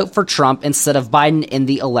that would vote for Trump instead of Biden in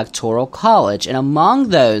the Electoral College. And among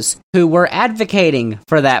those who were advocating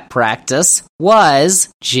for that practice was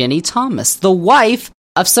Ginny Thomas, the wife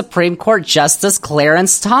of Supreme Court Justice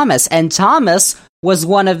Clarence Thomas. And Thomas was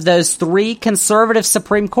one of those 3 conservative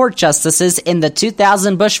Supreme Court justices in the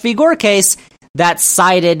 2000 Bush v. Gore case that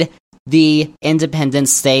cited the independent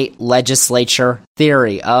state legislature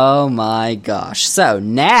theory. Oh my gosh. So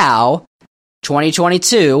now,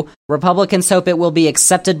 2022, Republicans hope it will be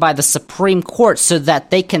accepted by the Supreme Court so that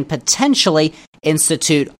they can potentially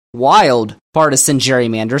institute wild partisan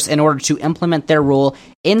gerrymanders in order to implement their rule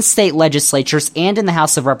in state legislatures and in the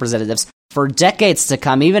House of Representatives for decades to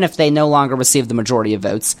come, even if they no longer receive the majority of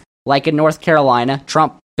votes. Like in North Carolina,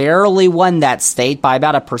 Trump barely won that state by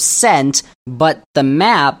about 1%, but the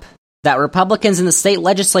map that Republicans in the state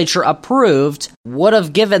legislature approved would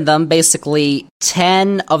have given them basically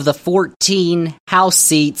 10 of the 14 House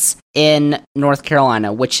seats in North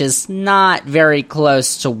Carolina, which is not very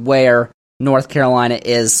close to where North Carolina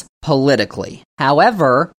is politically.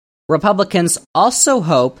 However, Republicans also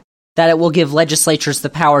hope that it will give legislatures the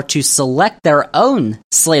power to select their own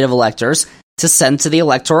slate of electors to send to the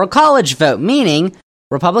Electoral College vote, meaning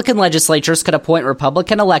Republican legislatures could appoint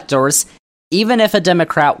Republican electors even if a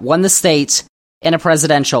Democrat won the state in a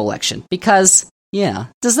presidential election. Because, yeah,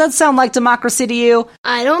 does that sound like democracy to you?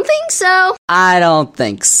 I don't think so. I don't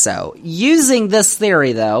think so. Using this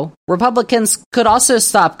theory, though, Republicans could also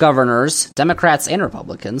stop governors, Democrats and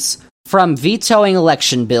Republicans, from vetoing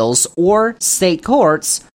election bills or state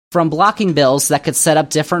courts from blocking bills that could set up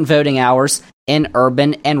different voting hours in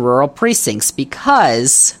urban and rural precincts.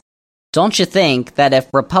 Because, don't you think that if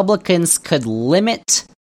Republicans could limit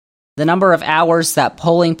the number of hours that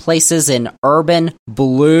polling places in urban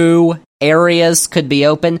blue areas could be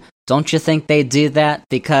open, don't you think they'd do that?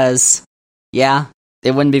 Because, yeah,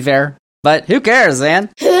 it wouldn't be fair. But who cares, man?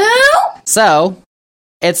 Who? So,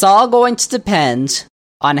 it's all going to depend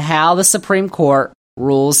on how the Supreme Court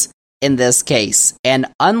rules in this case. And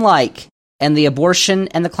unlike in the abortion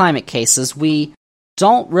and the climate cases, we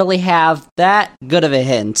don't really have that good of a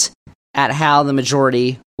hint at how the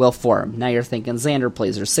majority will form. Now you're thinking, Xander,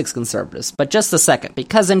 please, there's 6 conservatives. But just a second,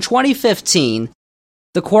 because in 2015,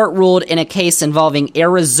 the court ruled in a case involving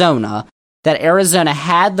Arizona that Arizona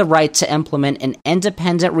had the right to implement an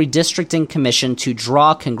independent redistricting commission to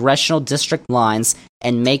draw congressional district lines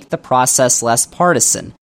and make the process less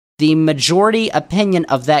partisan. The majority opinion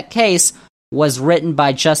of that case was written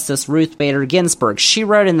by Justice Ruth Bader Ginsburg. She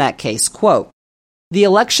wrote in that case, quote, "The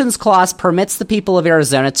Elections Clause permits the people of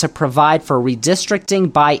Arizona to provide for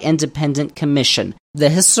redistricting by independent commission. The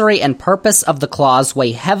history and purpose of the clause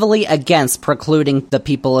weigh heavily against precluding the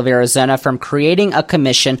people of Arizona from creating a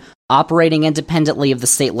commission operating independently of the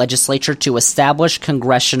state legislature to establish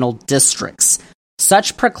congressional districts.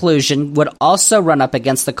 Such preclusion would also run up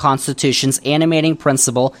against the Constitution's animating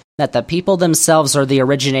principle that the people themselves are the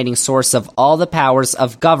originating source of all the powers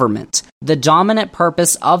of government. The dominant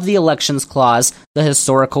purpose of the Elections Clause, the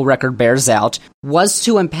historical record bears out, was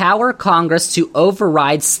to empower Congress to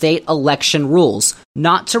override state election rules,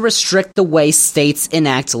 not to restrict the way states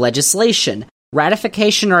enact legislation.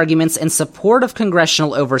 Ratification arguments in support of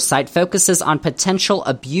congressional oversight focuses on potential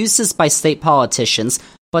abuses by state politicians,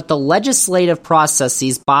 but the legislative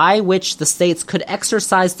processes by which the states could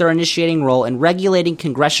exercise their initiating role in regulating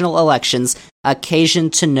congressional elections occasion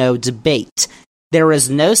to no debate. There is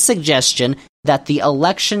no suggestion that the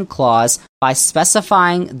Election Clause, by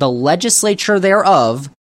specifying the legislature thereof,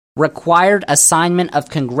 required assignment of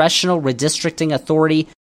congressional redistricting authority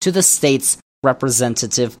to the state's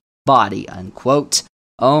representative body," unquote.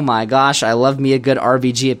 Oh my gosh, I love me a good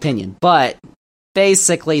RBG opinion. But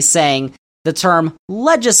basically saying the term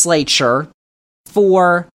legislature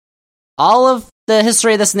for all of the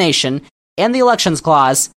history of this nation and the Elections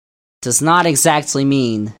Clause does not exactly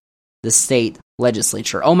mean the state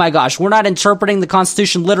legislature. Oh my gosh, we're not interpreting the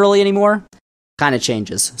Constitution literally anymore? Kind of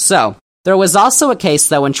changes. So, there was also a case,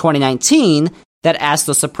 though, in 2019 that asked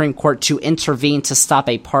the Supreme Court to intervene to stop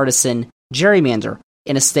a partisan gerrymander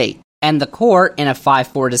in a state. And the court, in a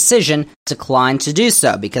 5-4 decision, declined to do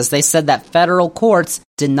so because they said that federal courts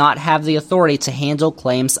did not have the authority to handle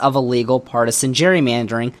claims of illegal partisan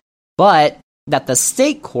gerrymandering, but that the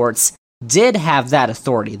state courts did have that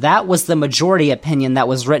authority. That was the majority opinion that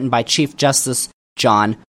was written by Chief Justice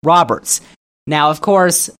John Roberts. Now, of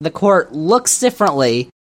course, the court looks differently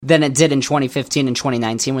than it did in 2015 and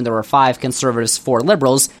 2019 when there were 5 conservatives, 4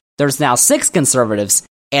 liberals. There's now 6 conservatives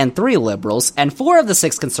and 3 liberals, and 4 of the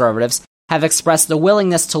 6 conservatives have expressed a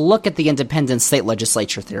willingness to look at the independent state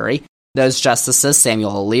legislature theory. Those justices,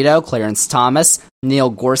 Samuel Alito, Clarence Thomas, Neil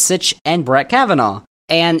Gorsuch, and Brett Kavanaugh.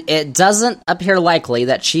 And it doesn't appear likely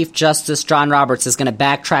that Chief Justice John Roberts is going to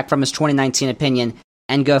backtrack from his 2019 opinion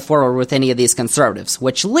and go forward with any of these conservatives,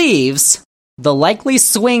 which leaves the likely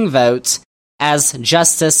swing vote as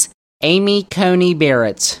Justice Amy Coney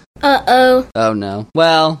Barrett. Uh-oh. Oh, no.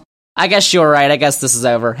 Well, I guess you're right. I guess this is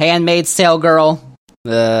over. Handmaid's Tale girl?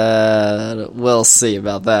 We'll see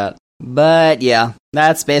about that. But yeah,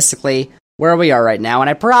 that's basically where we are right now, and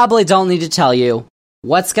I probably don't need to tell you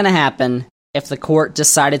what's going to happen if the court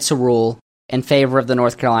decided to rule in favor of the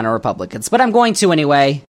North Carolina Republicans. But I'm going to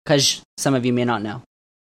anyway, because some of you may not know.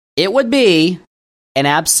 It would be an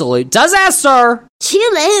absolute disaster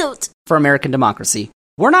Chill out. for American democracy.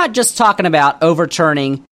 We're not just talking about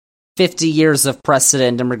overturning 50 years of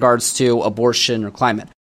precedent in regards to abortion or climate.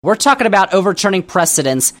 We're talking about overturning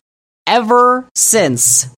precedents ever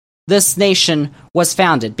since this nation was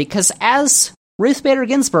founded. Because as Ruth Bader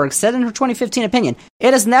Ginsburg said in her 2015 opinion,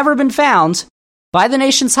 it has never been found by the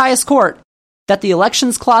nation's highest court that the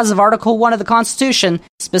Elections Clause of Article 1 of the Constitution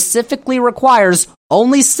specifically requires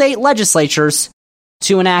only state legislatures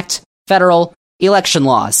to enact federal election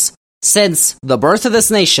laws. Since the birth of this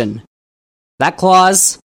nation, that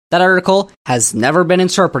clause, that article, has never been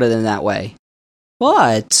interpreted in that way.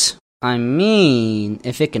 But, I mean,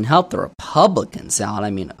 if it can help the Republicans out, I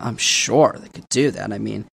mean, I'm sure they could do that. I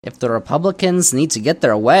mean, if the Republicans need to get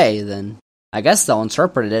their way, then I guess they'll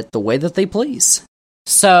interpret it the way that they please.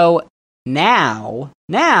 So, now,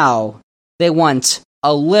 they want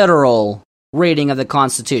a literal reading of the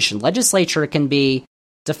Constitution. Legislature can be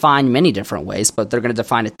defined many different ways, but they're going to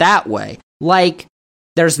define it that way. Like,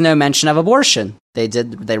 there's no mention of abortion. They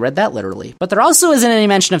read that literally. But there also isn't any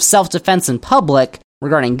mention of self-defense in public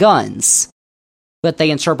regarding guns. But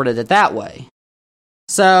they interpreted it that way.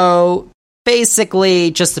 So,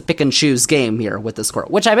 basically, just a pick-and-choose game here with this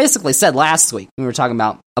court. Which I basically said last week when we were talking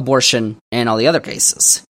about abortion and all the other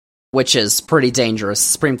cases. Which is pretty dangerous.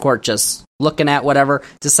 Supreme Court just looking at whatever,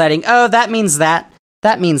 deciding, oh, that means that.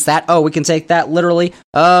 That means that. Oh, we can take that literally.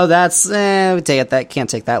 Oh, that's, we take it, that can't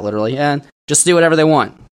take that literally. And just do whatever they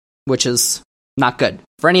want, which is not good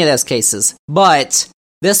for any of those cases. But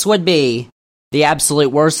this would be the absolute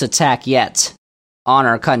worst attack yet on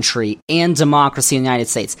our country and democracy in the United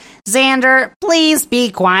States. Xander, please be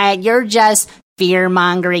quiet. You're just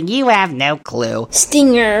fear-mongering. You have no clue.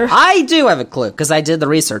 Stinger. I do have a clue, because I did the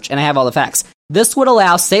research and I have all the facts. This would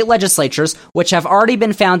allow state legislatures, which have already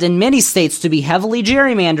been found in many states to be heavily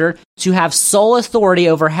gerrymandered, to have sole authority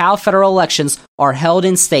over how federal elections are held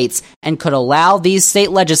in states, and could allow these state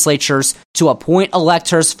legislatures to appoint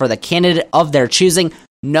electors for the candidate of their choosing,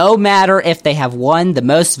 no matter if they have won the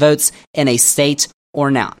most votes in a state or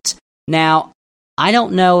not. Now, I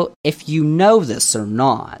don't know if you know this or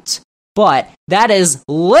not, but that is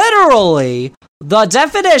literally the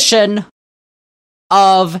definition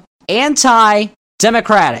of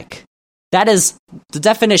anti-democratic. That is the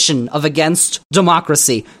definition of against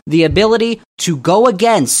democracy. The ability to go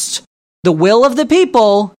against the will of the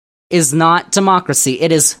people is not democracy.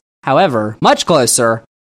 It is, however, much closer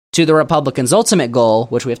to the Republicans' ultimate goal,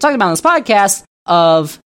 which we have talked about on this podcast,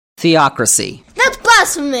 of theocracy. That's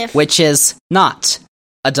blasphemous. Which is not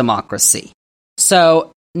a democracy.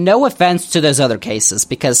 So, no offense to those other cases,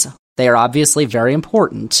 because they are obviously very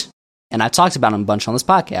important. And I've talked about them a bunch on this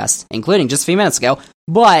podcast, including just a few minutes ago.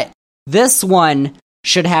 But this one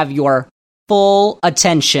should have your full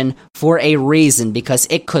attention for a reason, because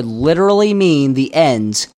it could literally mean the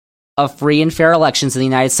end of free and fair elections in the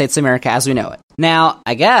United States of America as we know it. Now,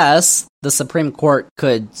 I guess the Supreme Court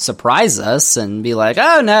could surprise us and be like,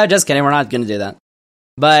 oh, no, just kidding, we're not going to do that.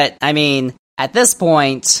 But, I mean, at this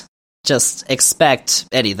point, just expect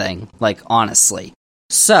anything, like, honestly.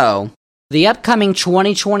 So, the upcoming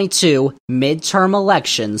 2022 midterm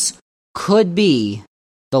elections could be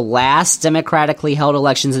the last democratically held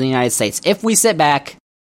elections in the United States if we sit back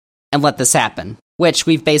and let this happen. Which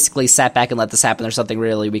we've basically sat back and let this happen. There's nothing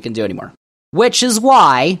really we can do anymore. Which is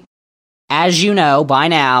why, as you know by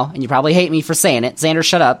now, and you probably hate me for saying it, Xander,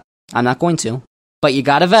 shut up. I'm not going to. But you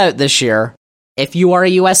gotta vote this year if you are a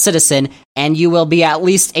U.S. citizen, and you will be at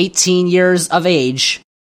least 18 years of age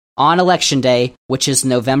on Election Day, which is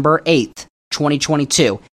November 8th,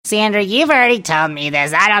 2022. Xander, you've already told me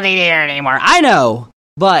this. I don't need to hear it anymore. I know,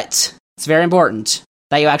 but it's very important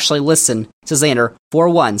that you actually listen to Xander for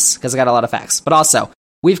once, because I got a lot of facts. But also,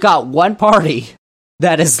 we've got one party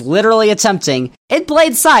that is literally attempting, in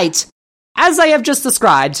plain sight, as I have just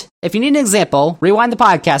described, if you need an example, rewind the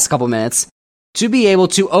podcast a couple minutes, to be able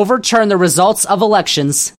to overturn the results of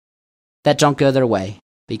elections that don't go their way.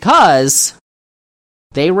 Because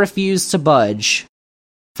they refuse to budge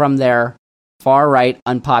from their far-right,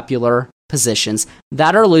 unpopular positions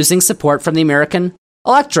that are losing support from the American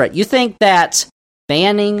electorate. You think that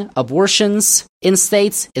banning abortions in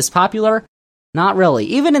states is popular? Not really.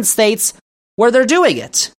 Even in states where they're doing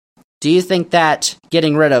it. Do you think that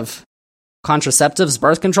getting rid of contraceptives,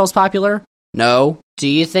 birth control is popular? No. Do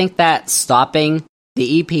you think that stopping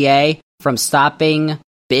the EPA from stopping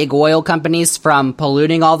big oil companies from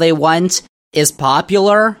polluting all they want is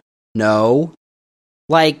popular? No.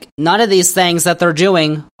 Like, none of these things that they're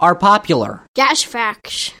doing are popular. That's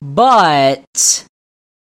facts. But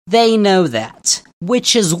they know that,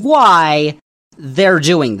 which is why they're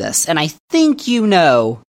doing this. And I think you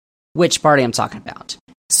know which party I'm talking about.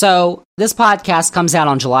 So, this podcast comes out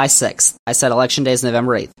on July 6th. I said Election Day is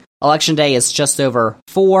November 8th. Election Day is just over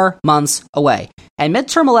 4 months away. And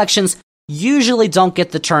midterm elections usually don't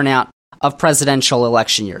get the turnout of presidential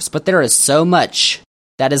election years. But there is so much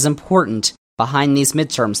that is important behind these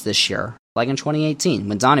midterms this year, like in 2018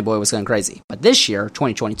 when Donny Boy was going crazy. But this year,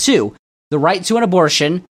 2022, the right to an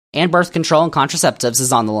abortion and birth control and contraceptives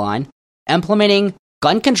is on the line. Implementing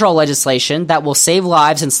gun control legislation that will save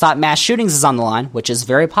lives and stop mass shootings is on the line, which is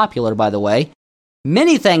very popular, by the way.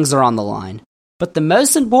 Many things are on the line, but the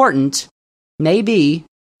most important may be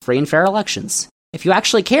free and fair elections. If you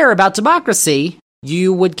actually care about democracy,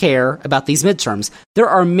 you would care about these midterms. There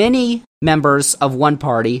are many members of one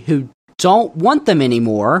party who don't want them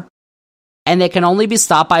anymore, and they can only be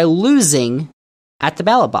stopped by losing at the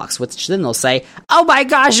ballot box, which then they'll say, oh my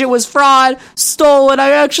gosh, it was fraud, stolen,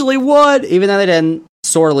 I actually won, even though they didn't.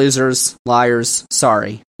 Sore losers, liars,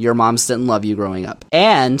 sorry, your moms didn't love you growing up.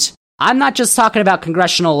 And I'm not just talking about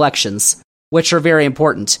congressional elections, which are very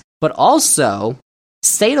important, but also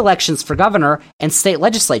state elections for governor and state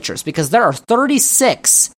legislatures, because there are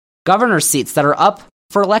 36 governor seats that are up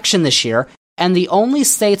for election this year, and the only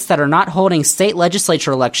states that are not holding state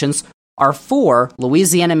legislature elections are 4: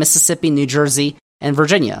 Louisiana, Mississippi, New Jersey, and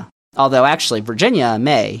Virginia. Although, actually, Virginia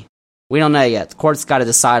may. We don't know yet. The court's got to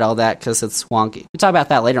decide all that because it's wonky. We'll talk about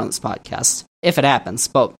that later on this podcast, if it happens,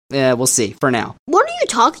 but we'll see for now. What are you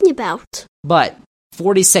talking about? But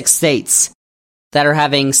 46 states that are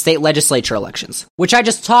having state legislature elections, which I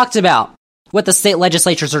just talked about what the state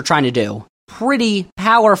legislatures are trying to do. Pretty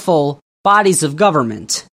powerful bodies of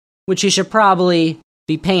government, which you should probably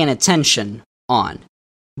be paying attention on.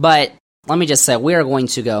 But let me just say, we are going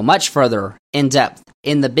to go much further in depth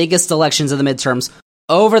in the biggest elections of the midterms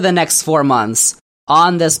over the next 4 months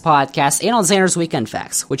on this podcast and on Xander's Weekend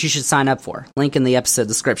Facts, which you should sign up for. Link in the episode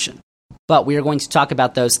description. But we are going to talk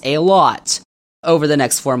about those a lot over the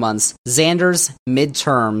next 4 months. Xander's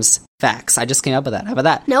Midterms Facts. I just came up with that. How about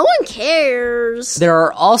that? No one cares. There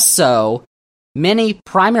are also many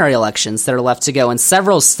primary elections that are left to go in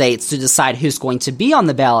several states to decide who's going to be on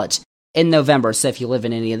the ballot in November. So if you live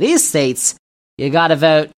in any of these states, you gotta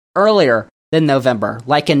vote earlier than November.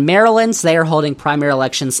 Like in Maryland, they are holding primary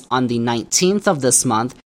elections on the 19th of this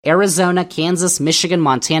month. Arizona, Kansas, Michigan,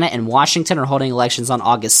 Montana, and Washington are holding elections on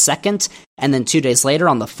August 2nd, and then 2 days later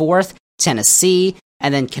on the 4th, Tennessee,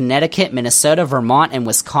 and then Connecticut, Minnesota, Vermont, and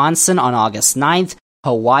Wisconsin on August 9th,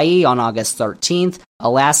 Hawaii on August 13th,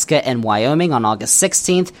 Alaska and Wyoming on August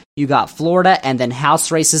 16th. You got Florida and then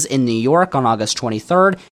House races in New York on August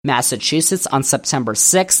 23rd, Massachusetts on September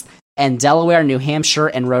 6th, and Delaware, New Hampshire,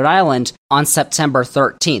 and Rhode Island on September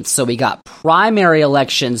 13th. So we got primary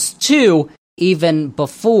elections too, even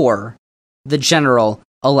before the general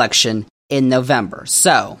election in November.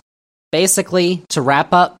 So, basically, to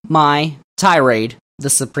wrap up my tirade, the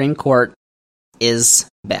Supreme Court is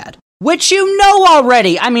bad. Which you know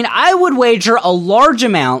already. I mean, I would wager a large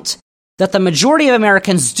amount that the majority of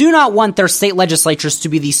Americans do not want their state legislatures to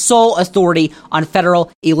be the sole authority on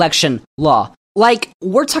federal election law. Like,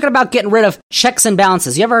 we're talking about getting rid of checks and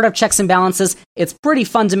balances. You ever heard of checks and balances? It's pretty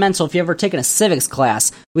fundamental if you've ever taken a civics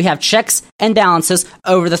class. We have checks and balances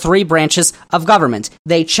over the three branches of government.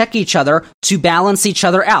 They check each other to balance each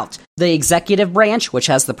other out. The executive branch, which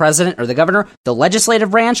has the president or the governor, the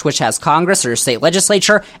legislative branch, which has Congress or your state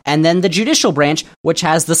legislature, and then the judicial branch, which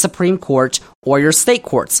has the Supreme Court or your state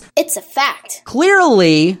courts. It's a fact.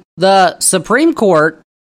 Clearly, the Supreme Court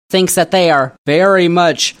thinks that they are very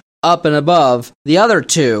much up and above the other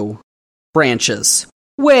two branches,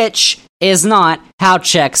 which is not how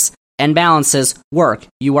checks and balances work.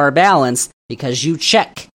 You are balanced because you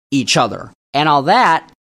check each other. And all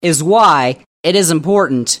that is why it is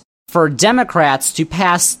important for Democrats to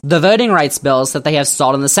pass the voting rights bills that they have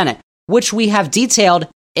stalled in the Senate, which we have detailed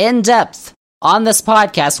in depth on this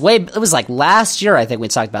podcast. It was like last year, I think we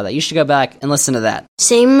talked about that. You should go back and listen to that.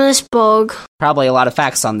 Same as Bug. Probably a lot of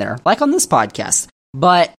facts on there, like on this podcast.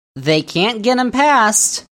 But they can't get them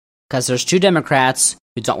passed because there's two Democrats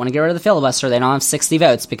who don't want to get rid of the filibuster. They don't have 60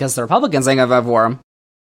 votes because the Republicans ain't going to vote for them.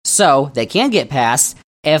 So they can get passed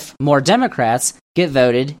if more Democrats get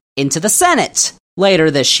voted into the Senate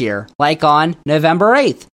later this year, like on November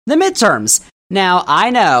 8th, the midterms. Now, I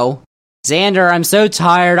know, Xander, I'm so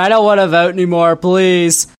tired. I don't want to vote anymore,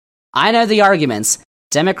 please. I know the arguments.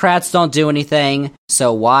 Democrats don't do anything,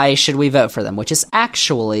 so why should we vote for them? Which is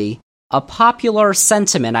actually a popular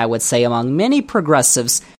sentiment, I would say, among many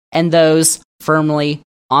progressives and those firmly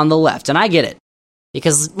on the left. And I get it.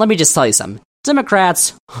 Because let me just tell you something.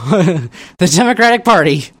 Democrats, the Democratic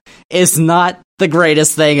Party is not the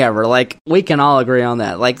greatest thing ever. Like, we can all agree on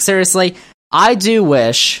that. Like, seriously, I do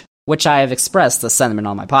wish, which I have expressed the sentiment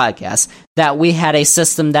on my podcast, that we had a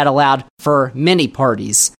system that allowed for many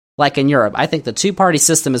parties, like in Europe. I think the two-party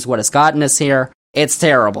system is what has gotten us here. It's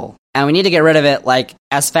terrible. And we need to get rid of it, like,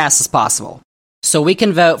 as fast as possible. So we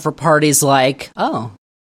can vote for parties like, the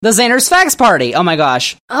Xander's Facts Party. Oh my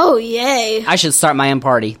gosh. Oh, yay. I should start my own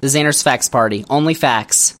party. The Xander's Facts Party. Only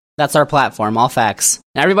facts. That's our platform. All facts.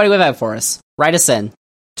 And everybody would vote for us. Write us in.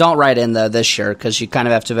 Don't write in, though, this year, because you kind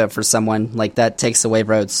of have to vote for someone. Like, that takes away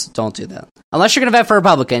votes. Don't do that. Unless you're going to vote for a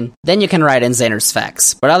Republican, then you can write in Xander's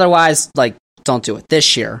Facts. But otherwise, like, don't do it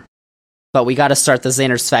this year. But we got to start the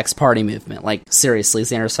Xander's Facts Party movement. Like, seriously,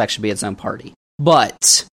 Xander's Facts should be its own party.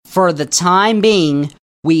 But for the time being,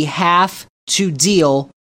 we have to deal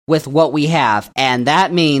with what we have. And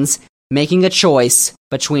that means making a choice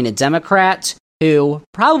between a Democrat who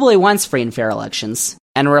probably wants free and fair elections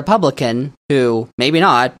and a Republican who, maybe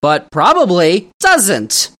not, but probably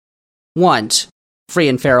doesn't want free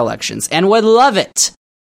and fair elections and would love it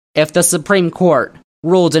if the Supreme Court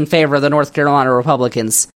ruled in favor of the North Carolina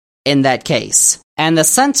Republicans in that case. And the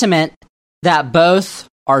sentiment that both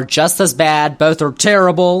are just as bad, both are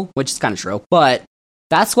terrible, which is kind of true, but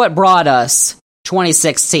that's what brought us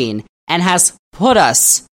 2016 and has put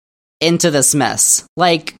us into this mess.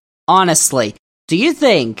 Like, honestly, do you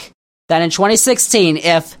think that in 2016,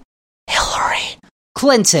 if Hillary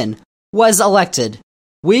Clinton was elected,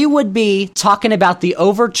 we would be talking about the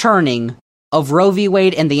overturning of Roe v.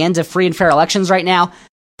 Wade and the end of free and fair elections right now?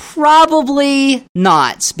 Probably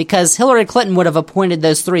not, because Hillary Clinton would have appointed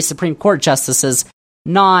those 3 Supreme Court justices,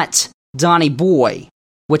 not Donnie Boy,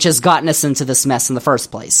 which has gotten us into this mess in the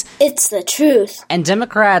first place. It's the truth. And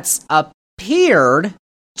Democrats appeared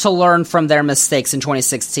to learn from their mistakes in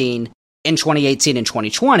 2016, in 2018, and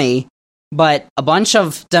 2020, but a bunch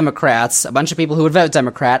of Democrats, a bunch of people who would vote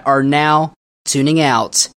Democrat, are now tuning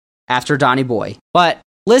out after Donnie Boy. But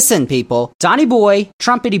listen, people, Donnie Boy,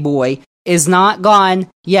 Trumpity Boy, is not gone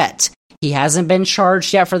yet. He hasn't been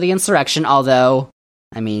charged yet for the insurrection, although,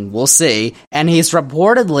 I mean, we'll see. And he's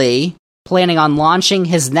reportedly planning on launching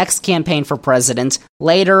his next campaign for president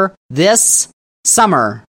later this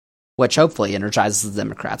summer, which hopefully energizes the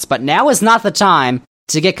Democrats. But now is not the time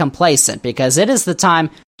to get complacent, because it is the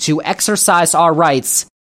time to exercise our rights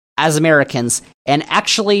as Americans and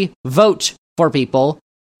actually vote for people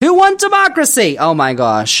who want democracy. Oh my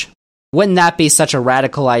gosh. Wouldn't that be such a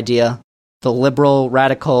radical idea? The liberal,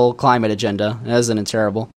 radical climate agenda. Isn't it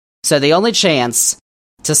terrible? So the only chance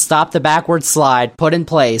to stop the backward slide put in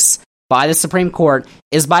place by the Supreme Court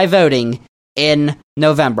is by voting in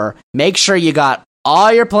November. Make sure you got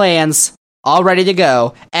all your plans all ready to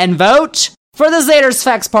go and vote for the Xander's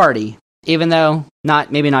Facts Party. Even though,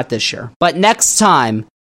 maybe not this year. But next time,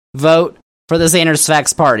 vote for the Xander's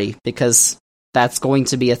Facts Party, because that's going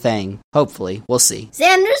to be a thing. Hopefully. We'll see.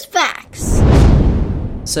 Xander's Facts.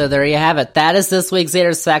 So there you have it. That is this week's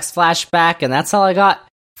Xander's Facts Flashback, and that's all I got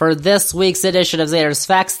for this week's edition of Xander's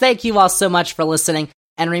Facts. Thank you all so much for listening.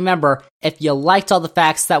 And remember, if you liked all the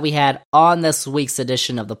facts that we had on this week's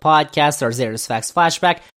edition of the podcast, our Xander's Facts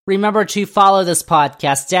Flashback, remember to follow this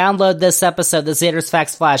podcast, download this episode, the Xander's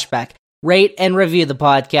Facts Flashback, rate and review the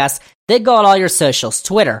podcast, then go on all your socials,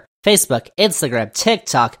 Twitter, Facebook, Instagram,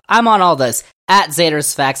 TikTok. I'm on all those, at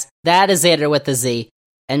Xander's Facts. That is Xander with a Z.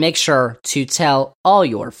 And make sure to tell all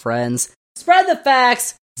your friends. Spread the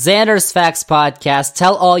facts. Xander's Facts Podcast.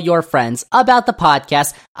 Tell all your friends about the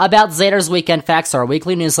podcast, about Xander's Weekend Facts, our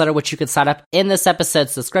weekly newsletter, which you can sign up in this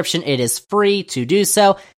episode's description. It is free to do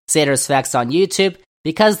so. Xander's Facts on YouTube.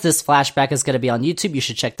 Because this flashback is going to be on YouTube, you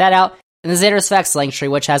should check that out. And the Xander's Facts link tree,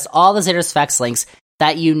 which has all the Xander's Facts links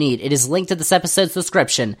that you need. It is linked to this episode's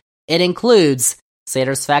description. It includes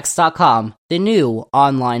Xander'sFacts.com, the new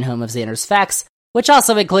online home of Xander's Facts, which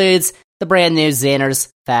also includes the brand new Xander's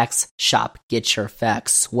Facts shop. Get your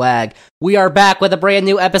facts swag. We are back with a brand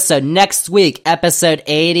new episode next week, episode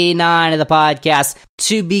 89 of the podcast,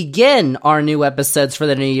 to begin our new episodes for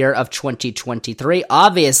the new year of 2023.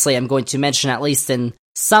 Obviously, I'm going to mention, at least in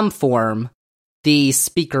some form, the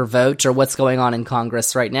speaker vote or what's going on in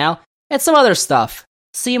Congress right now, and some other stuff.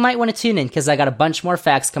 So you might want to tune in because I got a bunch more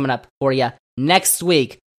facts coming up for you next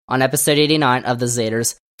week on episode 89 of the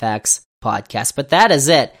Xander's Facts podcast. But that is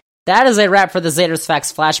it. That is a wrap for the Xander's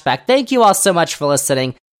Facts Flashback. Thank you all so much for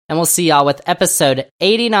listening, and we'll see y'all with episode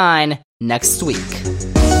 89 next week.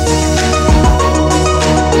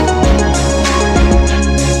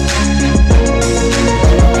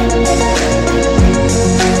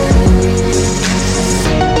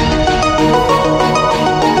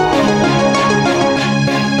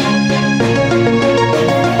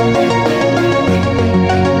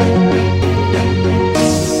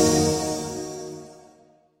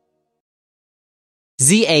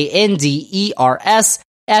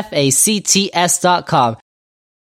 ZANDERSFACTS.com.